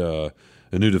hired a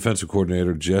new defensive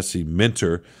coordinator, Jesse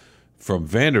Minter, from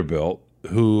Vanderbilt,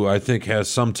 who I think has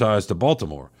some ties to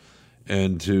Baltimore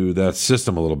and to that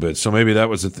system a little bit. So maybe that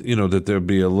was that there'd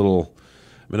be a little.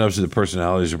 I mean, obviously the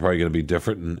personalities are probably going to be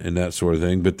different and that sort of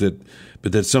thing, but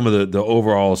that some of the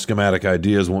overall schematic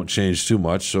ideas won't change too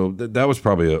much. So that was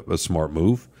probably a smart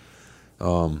move,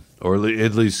 or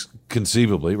at least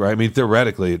conceivably, right? I mean,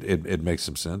 theoretically it makes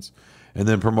some sense, and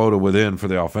then promote it within for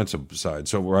the offensive side.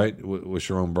 So right with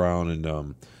Sharon Brown and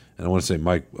I want to say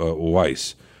Mike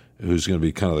Weiss, who's going to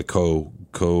be kind of the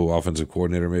co offensive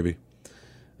coordinator, maybe.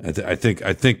 I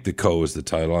think the co is the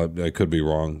title. I could be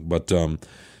wrong,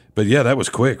 but yeah, that was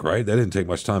quick, right? That didn't take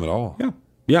much time at all.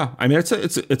 Yeah. I mean,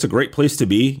 it's a great place to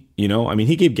be. I mean,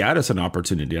 he gave Gaddis an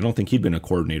opportunity. I don't think he'd been a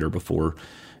coordinator before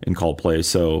in call play.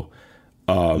 So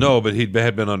no, but he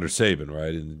had been under Saban,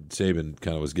 right? And Saban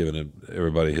kind of was giving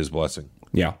everybody his blessing.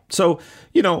 Yeah. So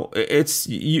it's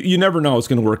you never know it's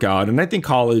going to work out, and I think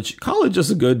college is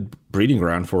a good breeding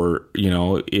ground for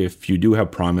if you do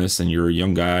have promise and you're a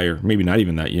young guy or maybe not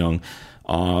even that young.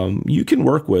 You can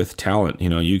work with talent.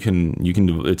 You can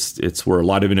do. It's where a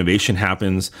lot of innovation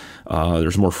happens.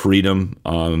 There's more freedom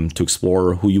to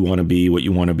explore who you want to be, what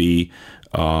you want to be.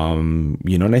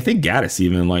 And I think Gaddis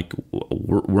even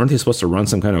weren't they supposed to run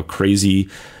some kind of crazy,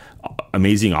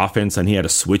 amazing offense, and he had to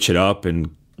switch it up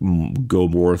and go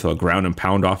more with a ground and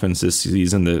pound offense this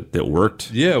season that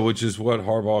worked. Yeah, which is what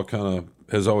Harbaugh kind of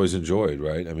has always enjoyed,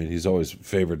 right? I mean, he's always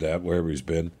favored that wherever he's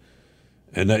been.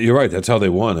 And you're right. That's how they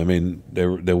won. I mean,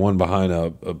 they won behind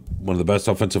one of the best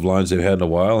offensive lines they've had in a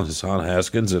while, and Hassan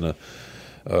Haskins, and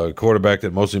a quarterback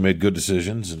that mostly made good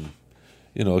decisions, and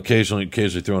occasionally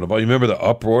throwing the ball. You remember the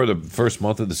uproar the first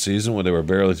month of the season when they were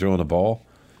barely throwing the ball?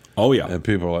 Oh yeah, and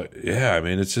people are like, yeah. I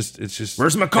mean, it's just.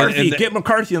 Where's McCarthy? Get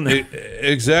McCarthy in there.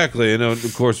 Exactly.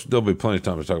 Of course, there'll be plenty of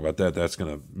time to talk about that. That's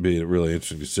going to be a really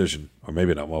interesting decision, or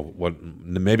maybe not.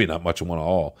 Maybe not much of one at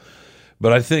all.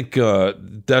 But I think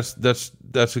that's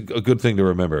a good thing to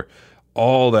remember.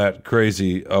 All that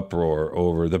crazy uproar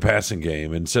over the passing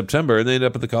game in September, and they ended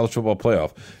up at the college football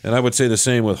playoff. And I would say the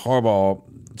same with Harbaugh.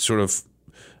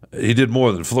 He did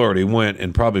more than Florida. He went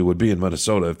and probably would be in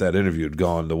Minnesota if that interview had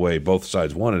gone the way both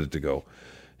sides wanted it to go.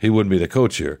 He wouldn't be the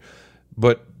coach here.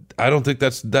 But I don't think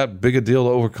that's that big a deal to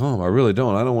overcome. I really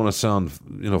don't. I don't want to sound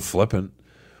flippant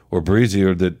or breezy,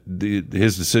 or that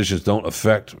his decisions don't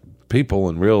affect people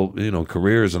and real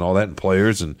careers and all that, and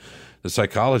players and the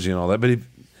psychology and all that. But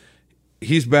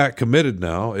he's back committed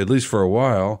now, at least for a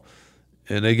while,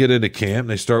 and they get into camp and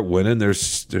they start winning. Their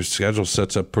schedule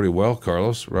sets up pretty well,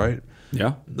 Carlos, right?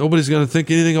 Yeah. Nobody's going to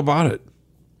think anything about it.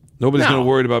 Nobody's going to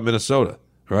worry about Minnesota,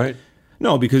 right?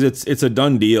 No, because it's a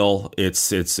done deal.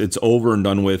 It's over and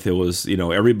done with. It was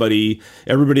everybody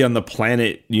on the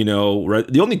planet.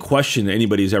 The only question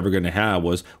anybody's ever going to have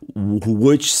was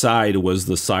which side was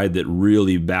the side that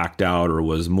really backed out or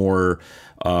was more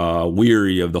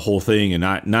weary of the whole thing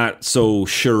and not so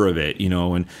sure of it.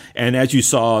 And as you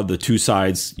saw, the two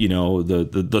sides,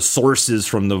 the sources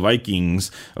from the Vikings,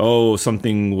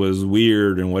 something was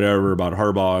weird and whatever about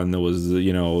Harbaugh, and there was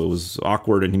it was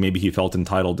awkward, and maybe he felt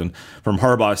entitled. And from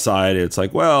Harbaugh's side, it's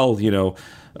like, well,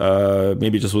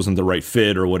 maybe it just wasn't the right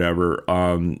fit or whatever.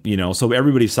 So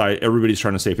everybody's trying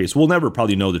to save face. We'll never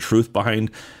probably know the truth behind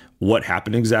what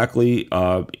happened exactly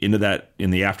in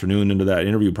the afternoon into that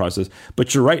interview process.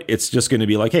 But you're right. It's just going to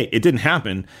be like, hey, it didn't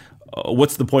happen.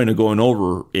 What's the point of going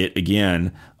over it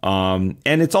again? And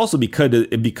it's also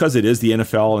because it is the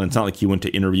NFL, and it's not like he went to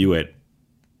interview at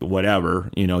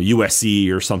whatever,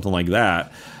 USC or something like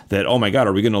that, oh my God,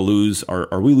 are we going to lose?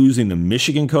 Are we losing the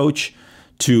Michigan coach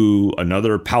to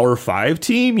another Power 5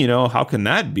 team? How can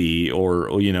that be? Or,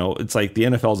 it's like the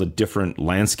NFL is a different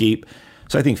landscape.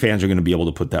 So I think fans are going to be able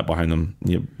to put that behind them,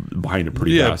 behind it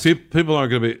pretty fast. People aren't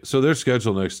going to be. So their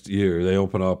schedule next year, they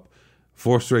open up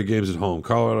 4 straight games at home: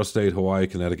 Colorado State, Hawaii,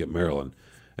 Connecticut, Maryland,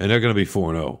 and they're going to be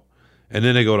 4-0. And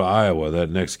then they go to Iowa that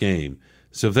next game.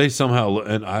 So if they somehow,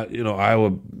 and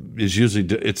Iowa is usually,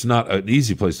 it's not an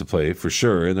easy place to play for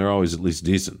sure, and they're always at least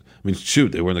decent. I mean,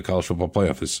 shoot, they were in the college football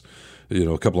playoff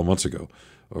a couple of months ago,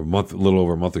 or a little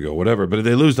over a month ago, whatever. But if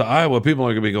they lose to Iowa, people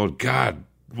are going to be going, God,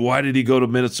 why did he go to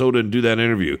Minnesota and do that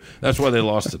interview? That's why they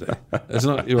lost today. That's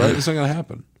not, you're right. It's not going to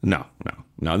happen. No.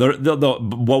 We're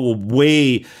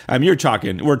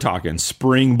talking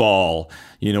spring ball.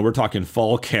 We're talking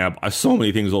fall camp. So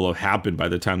many things will have happened by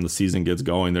the time the season gets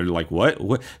going. They're like, what?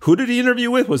 Who did he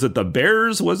interview with? Was it the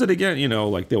Bears? Was it again? They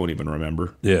won't even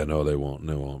remember. Yeah, no, they won't.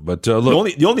 They won't. But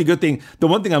look, the only good thing, the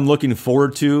one thing I'm looking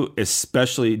forward to,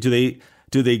 especially, do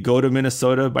they go to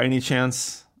Minnesota by any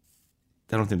chance?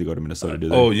 I don't think they go to Minnesota, do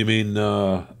they? Oh, you mean?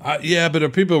 Yeah, but are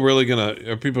people really gonna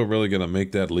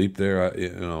make that leap there?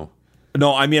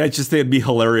 No, I mean, I just think it'd be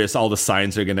hilarious. All the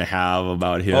signs they're going to have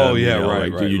about him. Oh yeah,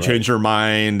 right. Do you change your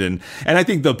mind? And I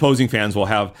think the opposing fans will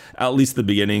have at least the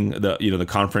beginning. The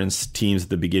conference teams at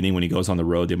the beginning when he goes on the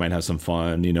road, they might have some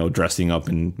fun. Dressing up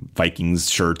in Vikings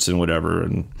shirts and whatever,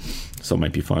 and so it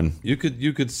might be fun. You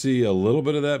could see a little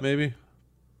bit of that, maybe.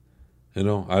 I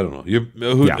don't know.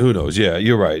 Who knows? Yeah,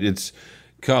 you're right. It's.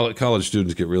 College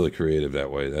students get really creative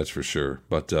that way, that's for sure.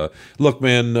 But look,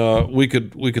 man, we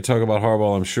could talk about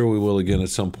Harbaugh. I'm sure we will again at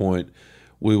some point.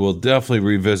 We will definitely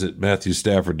revisit Matthew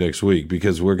Stafford next week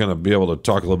because we're going to be able to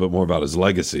talk a little bit more about his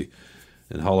legacy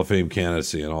and Hall of Fame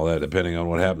candidacy and all that, depending on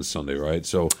what happens Sunday, right?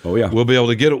 So, we'll be able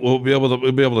to get it. We'll be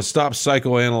able to stop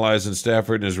psychoanalyzing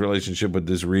Stafford and his relationship with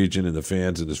this region and the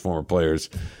fans and his former players,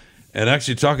 and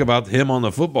actually talk about him on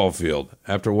the football field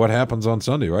after what happens on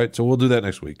Sunday, right? So we'll do that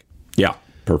next week. Yeah.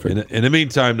 Perfect. In the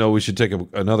meantime, though, we should take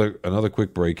another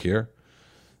quick break here,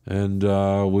 and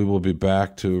we will be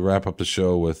back to wrap up the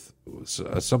show with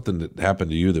something that happened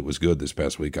to you that was good this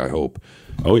past week, I hope.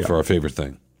 Oh, yeah. For our favorite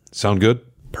thing. Sound good?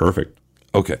 Perfect.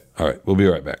 Okay. All right. We'll be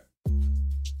right back.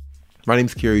 My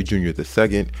name's Kerry Jr.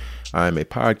 II. I'm a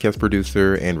podcast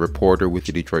producer and reporter with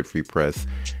the Detroit Free Press,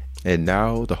 and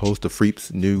now the host of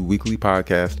Freep's new weekly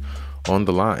podcast, On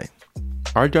the Line.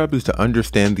 Our job is to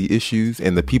understand the issues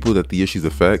and the people that the issues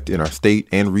affect in our state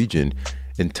and region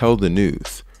and tell the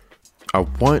news. I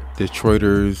want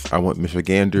Detroiters, I want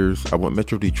Michiganders, I want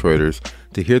Metro Detroiters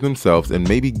to hear themselves and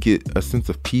maybe get a sense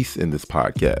of peace in this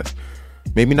podcast.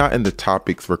 Maybe not in the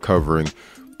topics we're covering,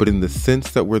 but in the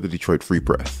sense that we're the Detroit Free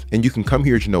Press. And you can come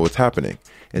here to know what's happening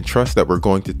and trust that we're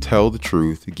going to tell the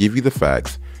truth, give you the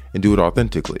facts, and do it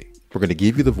authentically. We're going to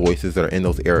give you the voices that are in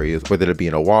those areas, whether it be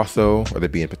in Owasso, or they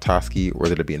be in Petoskey, or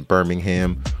whether it be in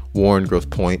Birmingham, Warren, Grosse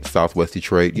Pointe, Southwest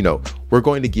Detroit. We're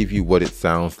going to give you what it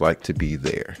sounds like to be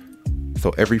there.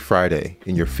 So every Friday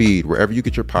in your feed, wherever you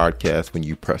get your podcast, when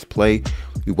you press play,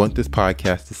 we want this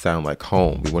podcast to sound like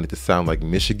home. We want it to sound like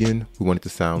Michigan. We want it to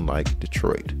sound like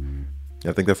Detroit. And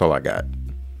I think that's all I got.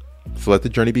 So let the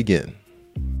journey begin.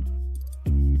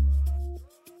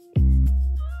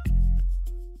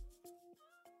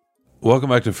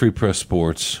 Welcome back to Free Press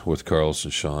Sports with Carlos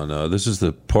and Sean. This is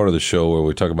the part of the show where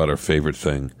we talk about our favorite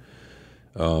thing.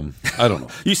 I don't know.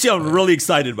 You sound really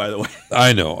excited, by the way.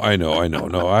 I know.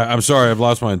 No, I'm sorry. I've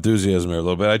lost my enthusiasm here a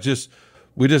little bit.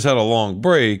 We just had a long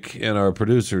break, and our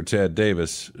producer, Tad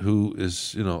Davis, who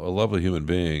is, a lovely human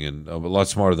being and a lot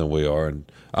smarter than we are,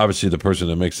 and obviously the person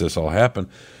that makes this all happen,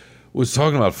 was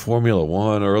talking about Formula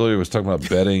One earlier, was talking about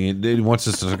betting. He wants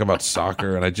us to talk about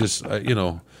soccer, and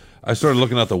I started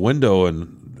looking out the window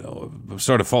and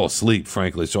started to fall asleep,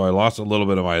 frankly, so I lost a little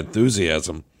bit of my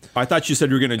enthusiasm. I thought you said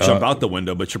you were going to jump out the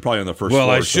window, but you're probably on the first floor. Well,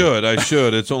 I should.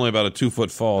 It's only about a 2-foot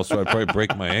fall, so I'd probably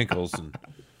break my ankles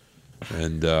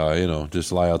and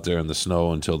just lie out there in the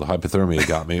snow until the hypothermia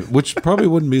got me, which probably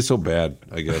wouldn't be so bad,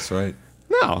 I guess, right?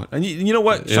 No. And you know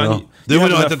what, Sean? Then we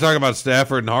don't have to talk about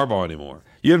Stafford and Harbaugh anymore.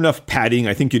 You have enough padding.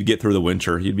 I think you'd get through the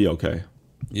winter. You'd be okay.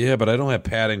 Yeah, but I don't have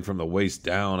padding from the waist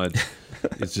down.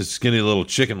 It's just skinny little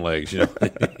chicken legs, the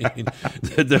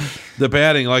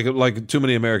padding, like too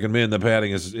many American men, the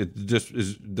padding is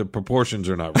the proportions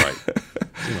are not right.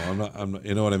 I'm not,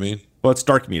 you know what I mean? Well, it's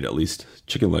dark meat at least.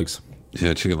 Chicken legs.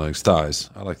 Yeah, chicken legs, thighs.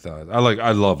 I like thighs.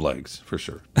 I love legs for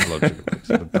sure. I love chicken legs,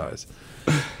 but thighs,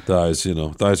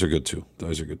 thighs are good too.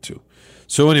 Thighs are good too.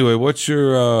 So anyway, what's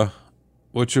your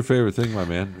favorite thing, my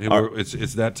man?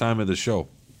 It's that time of the show.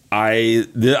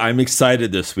 I'm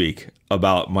excited this week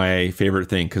about my favorite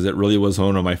thing because it really was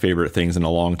one of my favorite things in a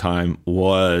long time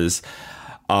was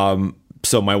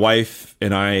So my wife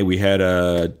and we had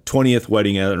a 20th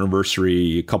wedding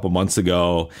anniversary a couple months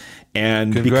ago,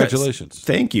 and Congratulations.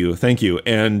 Thank you.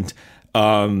 And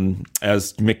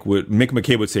as Mick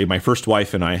McKay would say, my first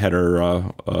wife and I had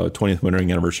our 20th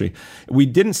wedding anniversary. We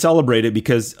didn't celebrate it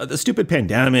because of the stupid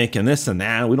pandemic and this and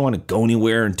that. We don't want to go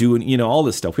anywhere and do all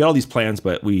this stuff. We had all these plans,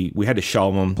 but we had to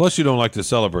shelve them. Plus, you don't like to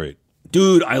celebrate.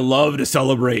 Dude, I love to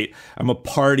celebrate. I'm a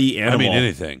party animal. I mean,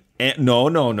 anything.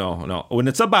 No. When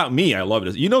it's about me, I love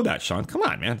it. You know that, Sean. Come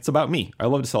on, man. It's about me. I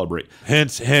love to celebrate.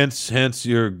 Hence,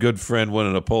 your good friend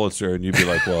winning a Pulitzer, and you'd be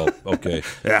like, well, okay.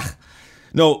 Yeah.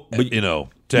 No, but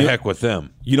to heck with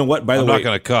them. You know what? By the way, I'm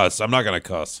not gonna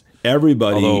cuss.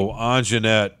 Everybody. Although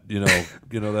Anjanette,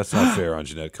 that's not fair,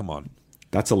 Anjanette. Come on.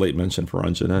 That's a late mention for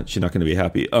Anjanette. She's not going to be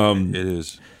happy. It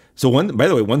is. So by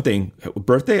the way, one thing,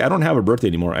 birthday, I don't have a birthday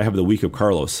anymore. I have the week of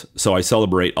Carlos. So I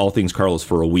celebrate all things Carlos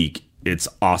for a week. It's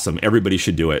awesome. Everybody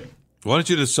should do it. Why don't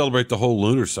you just celebrate the whole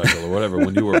lunar cycle or whatever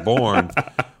when you were born,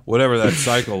 wherever that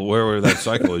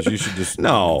cycle is, you should just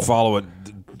follow it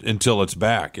until it's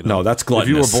back. No, that's gluttonous.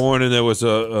 If you were born and there was a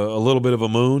little bit of a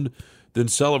moon, then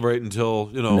celebrate until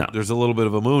there's a little bit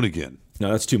of a moon again. No,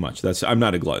 that's too much. I'm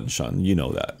not a glutton, Sean. You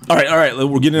know that. All right.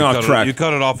 We're getting off track. You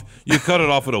cut it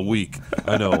off at a week.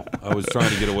 I know. I was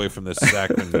trying to get away from this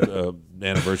saccharin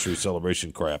anniversary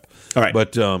celebration crap. All right,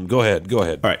 but go ahead.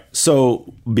 All right.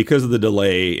 So because of the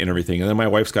delay and everything, and then my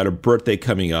wife's got a birthday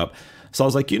coming up, so I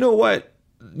was like, you know what?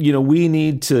 We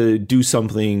need to do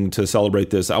something to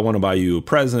celebrate this. I want to buy you a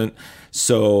present.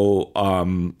 So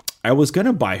I was going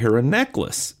to buy her a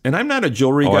necklace, and I'm not a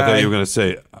jewelry guy. I thought you were going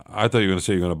to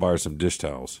say you're going to buy her some dish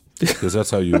towels, because that's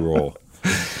how you roll.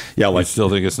 Yeah, I still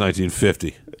think it's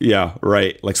 1950. Yeah,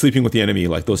 right. Like Sleeping with the Enemy.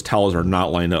 Like those towels are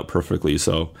not lined up perfectly,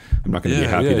 so I'm not going to be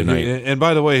happy tonight. And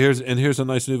by the way, here's a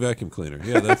nice new vacuum cleaner.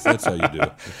 Yeah, that's how you do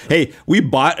it. Hey, we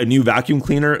bought a new vacuum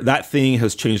cleaner. That thing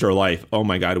has changed our life. Oh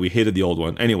my God, we hated the old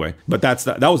one. Anyway, but that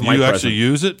was my present. You actually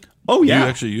use it? Oh yeah. You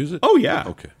actually use it? Oh yeah.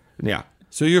 Okay. Yeah.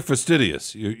 So you're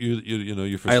fastidious.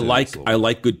 You're fastidious. I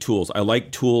like good tools. I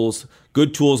like tools.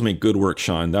 Good tools make good work,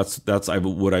 Sean. That's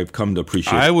what I've come to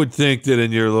appreciate. I would think that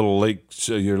in your little Lake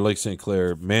St.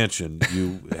 Clair mansion,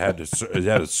 you had a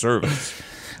service.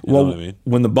 You know what I mean?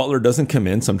 When the butler doesn't come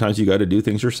in, sometimes you got to do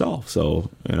things yourself.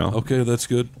 So Okay, that's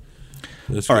good.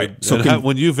 All right. So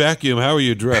when you vacuum, how are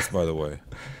you dressed? By the way,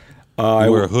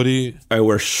 you wear a hoodie. I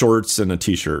wear shorts and a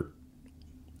t-shirt.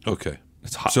 Okay.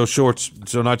 It's hot. So shorts,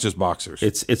 so not just boxers.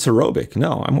 It's aerobic.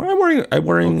 No, I'm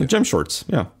wearing gym shorts.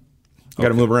 Yeah, got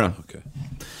to move around. Okay.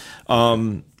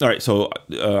 All right. So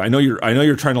I know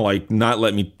you're trying to not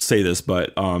let me say this,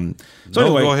 but anyway,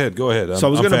 go ahead. So I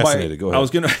was going to buy. Go ahead. I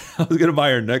was going to buy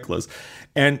her a necklace,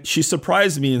 and she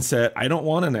surprised me and said, "I don't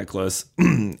want a necklace,"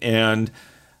 and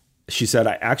she said,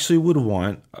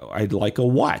 I'd like a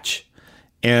watch,"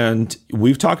 and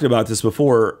we've talked about this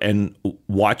before, and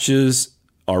watches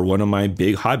are one of my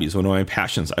big hobbies, one of my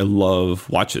passions. I love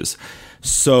watches.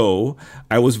 So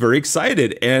I was very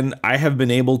excited, and I have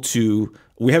been able to,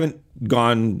 we haven't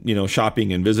gone,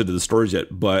 shopping and visited the stores yet,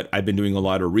 but I've been doing a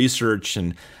lot of research,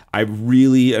 and I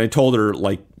told her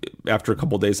after a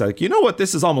couple of days, you know what,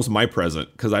 this is almost my present,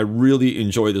 because I really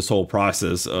enjoy this whole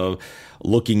process of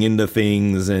looking into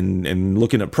things and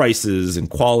looking at prices and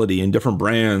quality and different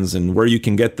brands and where you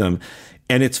can get them.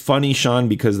 And it's funny, Sean,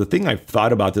 because the thing I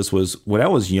thought about this was when I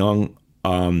was young,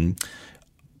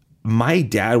 my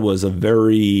dad was a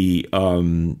very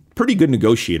pretty good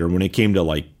negotiator when it came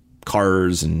to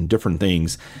cars and different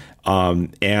things.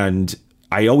 And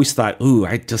I always thought,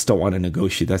 I just don't want to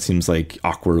negotiate. That seems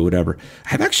awkward or whatever.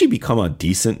 I've actually become a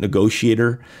decent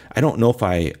negotiator. I don't know if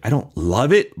I don't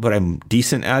love it, but I'm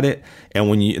decent at it. And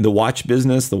when you in the watch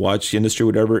business, the watch industry,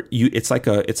 whatever, it's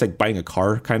like buying a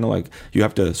car, kind of you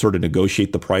have to sort of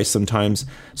negotiate the price sometimes.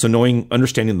 So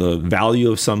understanding the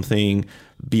value of something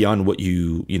beyond what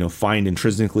you find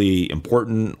intrinsically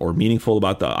important or meaningful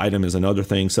about the item is another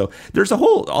thing. So there's a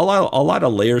lot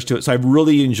of layers to it. So I've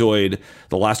really enjoyed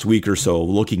the last week or so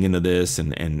looking into this,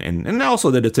 and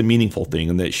also that it's a meaningful thing,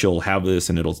 and that she'll have this,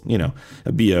 and it'll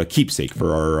be a keepsake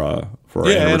for our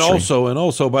anniversary. and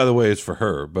also by the way, it's for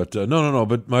her. But no.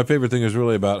 But my favorite thing is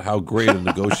really about how great a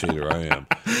negotiator I am.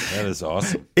 That is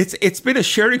awesome. It's been a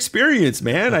shared experience,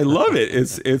 man. I love it.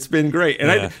 It's been great.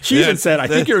 And she even said, "I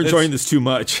think you're enjoying this too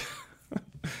much."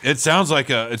 It sounds like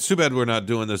it's too bad we're not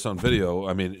doing this on video.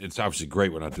 I mean, it's obviously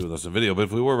great we're not doing this on video, but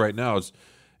if we were right now,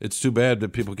 it's too bad that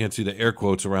people can't see the air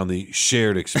quotes around the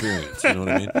shared experience. You know what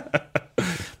I mean?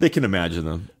 They can imagine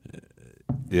them.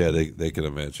 Yeah, they can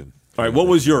imagine. All right, what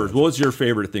was yours? What was your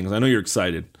favorite things? I know you're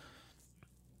excited.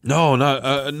 No,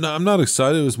 I'm not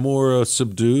excited. It was more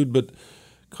subdued, but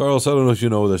Carlos, I don't know if you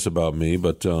know this about me,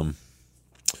 but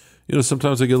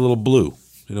sometimes I get a little blue.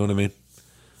 You know what I mean?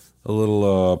 A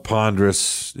little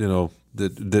ponderous.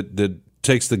 That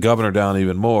takes the governor down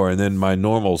even more, and then my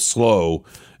normal slow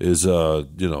is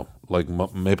like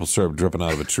maple syrup dripping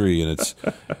out of a tree, and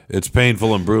it's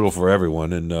painful and brutal for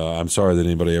everyone. And I'm sorry that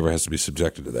anybody ever has to be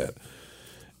subjected to that.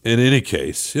 In any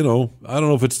case, I don't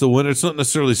know if it's the winter. It's not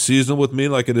necessarily seasonal with me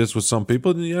like it is with some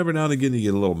people. And every now and again, you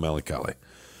get a little melancholy.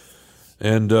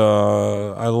 And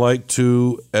I like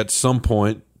to, at some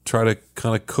point, try to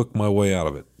kind of cook my way out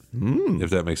of it, if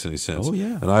that makes any sense. Oh,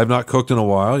 yeah. And I have not cooked in a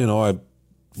while. I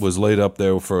was laid up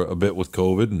there for a bit with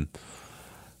COVID,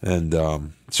 and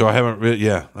so I haven't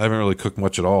really cooked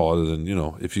much at all, other than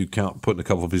if you count putting a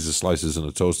couple of pieces of slices in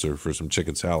a toaster for some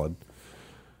chicken salad.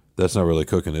 That's not really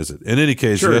cooking, is it? In any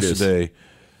case, sure yesterday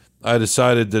I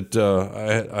decided that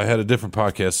I had a different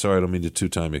podcast. Sorry, I don't mean to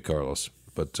two-time you, Carlos,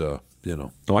 but Oh,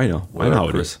 I know. I know how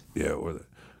it is. Yeah, we're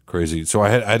crazy. So I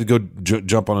had to go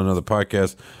jump on another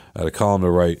podcast. I had a column to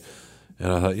write,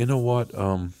 and I thought, you know what?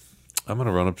 I'm going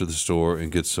to run up to the store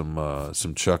and get some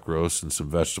chuck roast and some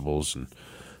vegetables and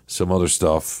some other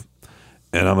stuff,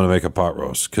 and I'm going to make a pot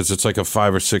roast because it's like a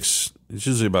 5 or 6. It's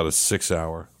usually about a 6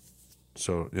 hour.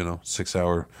 So 6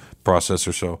 hour process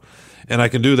or so, and I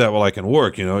can do that while I can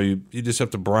work. You just have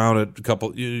to brown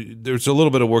it there's a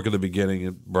little bit of work at the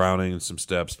beginning, browning and some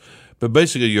steps, but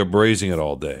basically you're braising it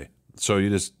all day. So you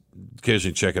just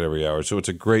occasionally check it every hour. So it's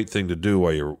a great thing to do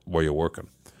while you're working.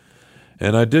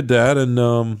 And I did that,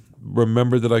 and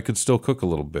remembered that I could still cook a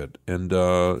little bit, and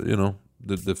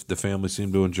the family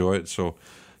seemed to enjoy it. So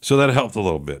that helped a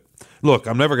little bit. Look,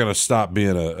 I'm never going to stop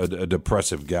being a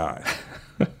depressive guy.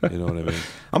 You know what I mean?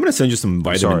 I'm going to send you some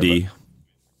vitamin D.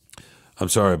 I'm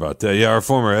sorry about that. Yeah, our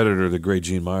former editor, the great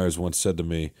Gene Myers, once said to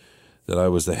me that I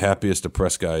was the happiest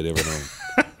depressed guy I'd ever known.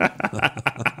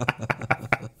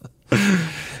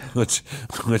 which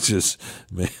is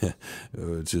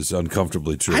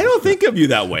uncomfortably true. I don't think of you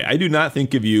that way. I do not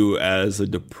think of you as a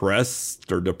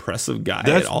depressed or depressive guy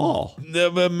at all.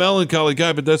 A melancholy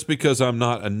guy, but that's because I'm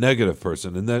not a negative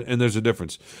person, and there's a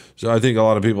difference. So I think a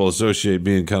lot of people associate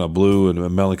being kind of blue and a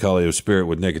melancholy of spirit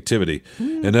with negativity,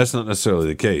 and that's not necessarily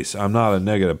the case. I'm not a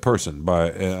negative person.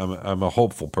 I'm a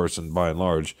hopeful person by and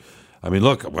large. I mean,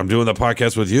 look, I'm doing the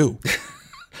podcast with you.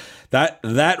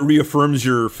 That reaffirms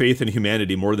your faith in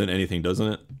humanity more than anything,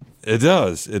 doesn't it? It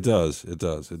does.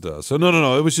 So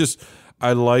no. It was just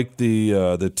I like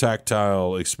the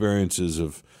tactile experiences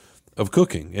of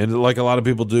cooking, and like a lot of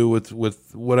people do with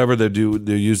whatever they do,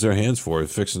 they use their hands for,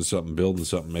 fixing something, building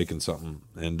something, making something.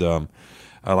 And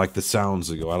I like the sounds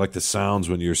that go. I like the sounds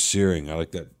when you're searing. I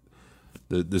like that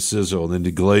the sizzle and then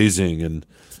the glazing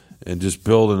and just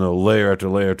building a layer after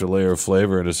layer after layer of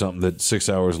flavor into something that 6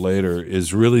 hours later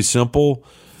is really simple,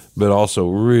 but also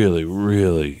really,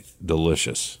 really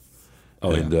delicious.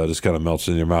 And just kind of melts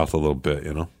in your mouth a little bit,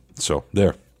 So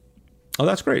there. Oh,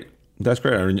 that's great. That's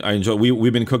great. I enjoy.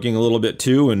 We've been cooking a little bit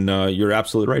too, and you're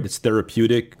absolutely right. It's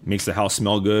therapeutic. Makes the house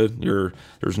smell good.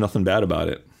 There's nothing bad about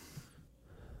it.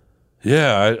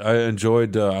 Yeah, I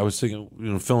enjoyed. I was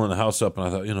thinking, filling the house up, and I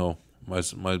thought,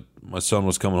 my son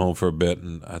was coming home for a bit,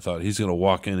 and I thought he's going to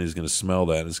walk in, he's going to smell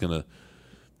that, it's going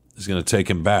to take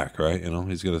him back, right?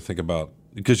 He's going to think about,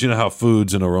 because you know how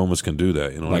foods and aromas can do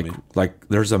that. You know what I mean? Like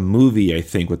there's a movie, I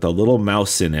think, with a little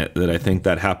mouse in it that I think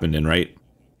that happened in, right?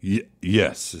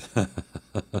 Yes.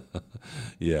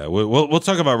 Yeah. We'll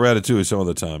talk about Ratatouille some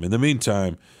other time. In the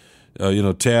meantime,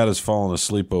 Tad has fallen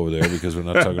asleep over there because we're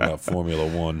not talking about Formula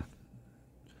One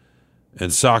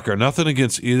and soccer. Nothing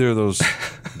against either of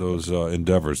those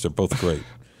endeavors. They're both great.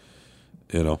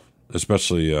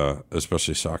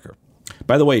 Especially soccer.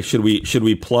 By the way, should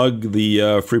we plug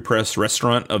the Free Press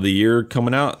Restaurant of the Year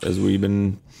coming out as we've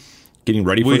been getting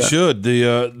ready for that? We should.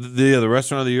 The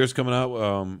Restaurant of the Year is coming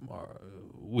out.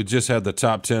 We just had the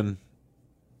top 10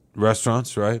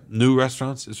 restaurants, right? New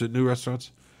restaurants. Is it new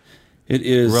restaurants? It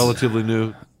is relatively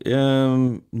new.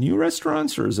 New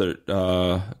restaurants, or is it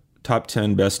top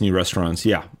 10 best new restaurants?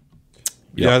 Yeah.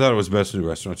 Yeah, I thought it was best new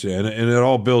restaurants. Yeah, and it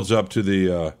all builds up to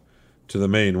the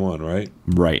main one, right?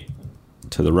 Right.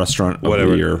 To the Restaurant of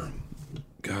the Year.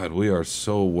 God, we are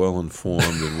so well informed,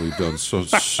 and we've done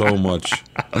so much.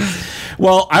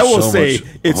 Well, I will say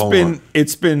homework.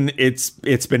 it's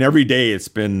been every day. It's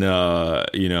been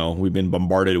we've been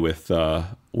bombarded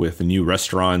with new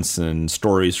restaurants and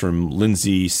stories from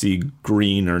Lindsay C.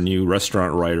 Green, our new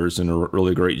restaurant writers, and a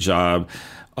really great job.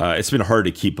 It's been hard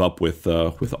to keep up with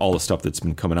all the stuff that's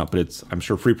been coming up, but I'm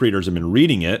sure free readers have been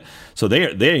reading it, so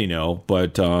they know.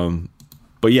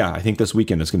 But yeah, I think this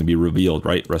weekend is going to be revealed,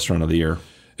 right? Restaurant of the Year.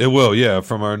 It will, yeah,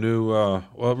 from our new,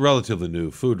 relatively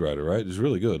new food writer, right? It's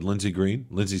really good. Lindsay C. Green.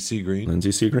 Lindsay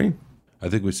C. Green. I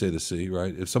think we say the C,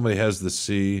 right? If somebody has the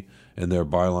C in their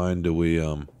byline, do we?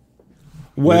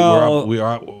 Well, we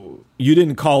are. You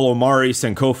didn't call Omari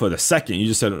Sankofa the second. You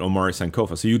just said Omari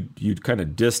Sankofa. So you kind of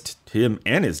dissed him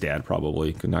and his dad,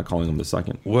 probably, not calling him the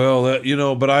second.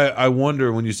 Well, but I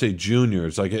wonder when you say junior,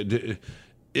 it's like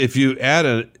if you add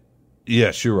a.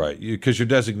 Yes, you're right, because you're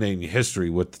designating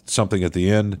history with something at the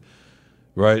end,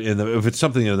 right? And if it's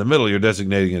something in the middle, you're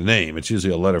designating a name. It's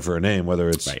usually a letter for a name, whether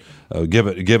it's right. a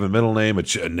given middle name,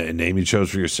 a name you chose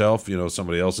for yourself,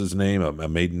 somebody else's name, a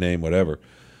maiden name, whatever.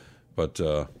 But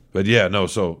yeah, no.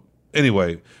 So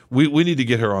anyway, we need to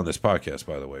get her on this podcast,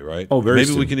 by the way, right? Oh, very maybe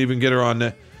soon. We can even get her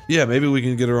on. Yeah, maybe we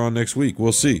can get her on next week.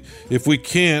 We'll see. If we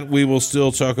can't, we will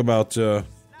still talk about.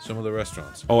 Some of the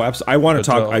restaurants. Oh, absolutely. I want to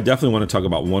talk. I definitely want to talk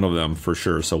about one of them for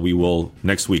sure. So we will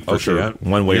next week for sure,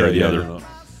 one way or the other.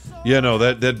 Yeah, no,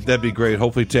 that'd be great.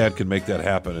 Hopefully, Tad can make that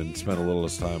happen and spend a little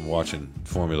less time watching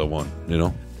Formula One.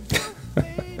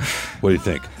 What do you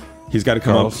think? He's got to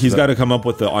come up. He's got to come up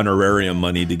with the honorarium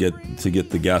money to get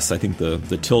the guests. I think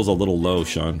the till's a little low,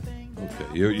 Sean.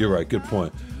 Okay, you're right. Good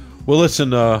point. Well,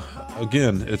 listen.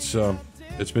 Again,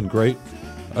 it's been great.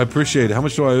 I appreciate it. How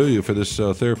much do I owe you for this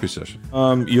therapy session?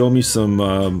 You owe me some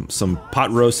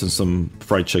pot roast and some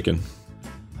fried chicken.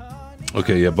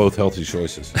 Okay, yeah, both healthy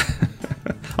choices.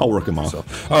 I'll work them off. So,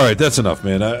 all right, that's enough,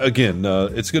 man. Again,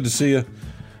 it's good to see you.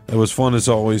 It was fun as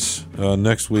always.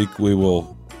 Next week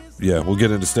we'll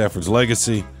get into Stafford's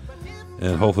legacy,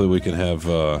 and hopefully we can have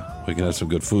some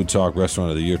good food talk, restaurant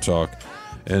of the year talk,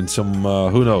 and some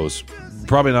who knows,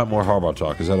 probably not more Harbaugh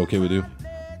talk. Is that okay with you?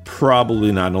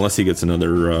 Probably not, unless he gets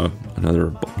another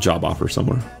job offer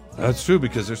somewhere. That's true,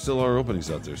 because there still are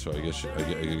openings out there. So I guess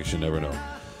you never know.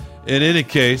 In any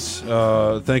case,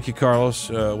 thank you, Carlos.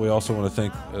 We also want to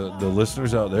thank the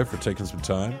listeners out there for taking some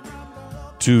time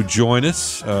to join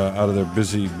us out of their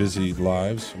busy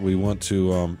lives. We want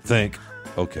to thank.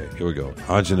 Okay, here we go.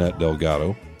 Anjanette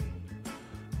Delgado,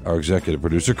 our executive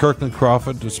producer, Kirkland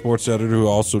Crawford, the sports editor, who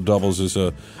also doubles as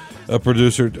a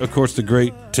producer, of course, the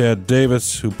great Ted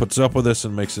Davis, who puts up with us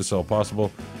and makes this all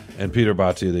possible, and Peter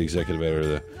Batti, the executive editor of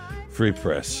the Free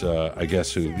Press, I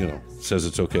guess, who says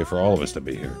it's okay for all of us to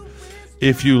be here.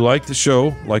 If you like the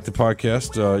show, like the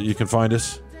podcast, you can find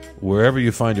us wherever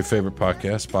you find your favorite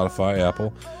podcast, Spotify,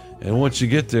 Apple, and once you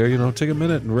get there, take a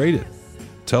minute and rate it.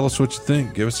 Tell us what you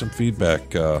think. Give us some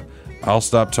feedback. I'll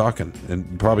stop talking,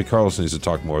 and probably Carlos needs to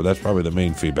talk more. That's probably the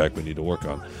main feedback we need to work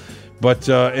on. But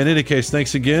in any case,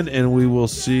 thanks again, and we will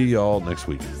see y'all next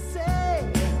week.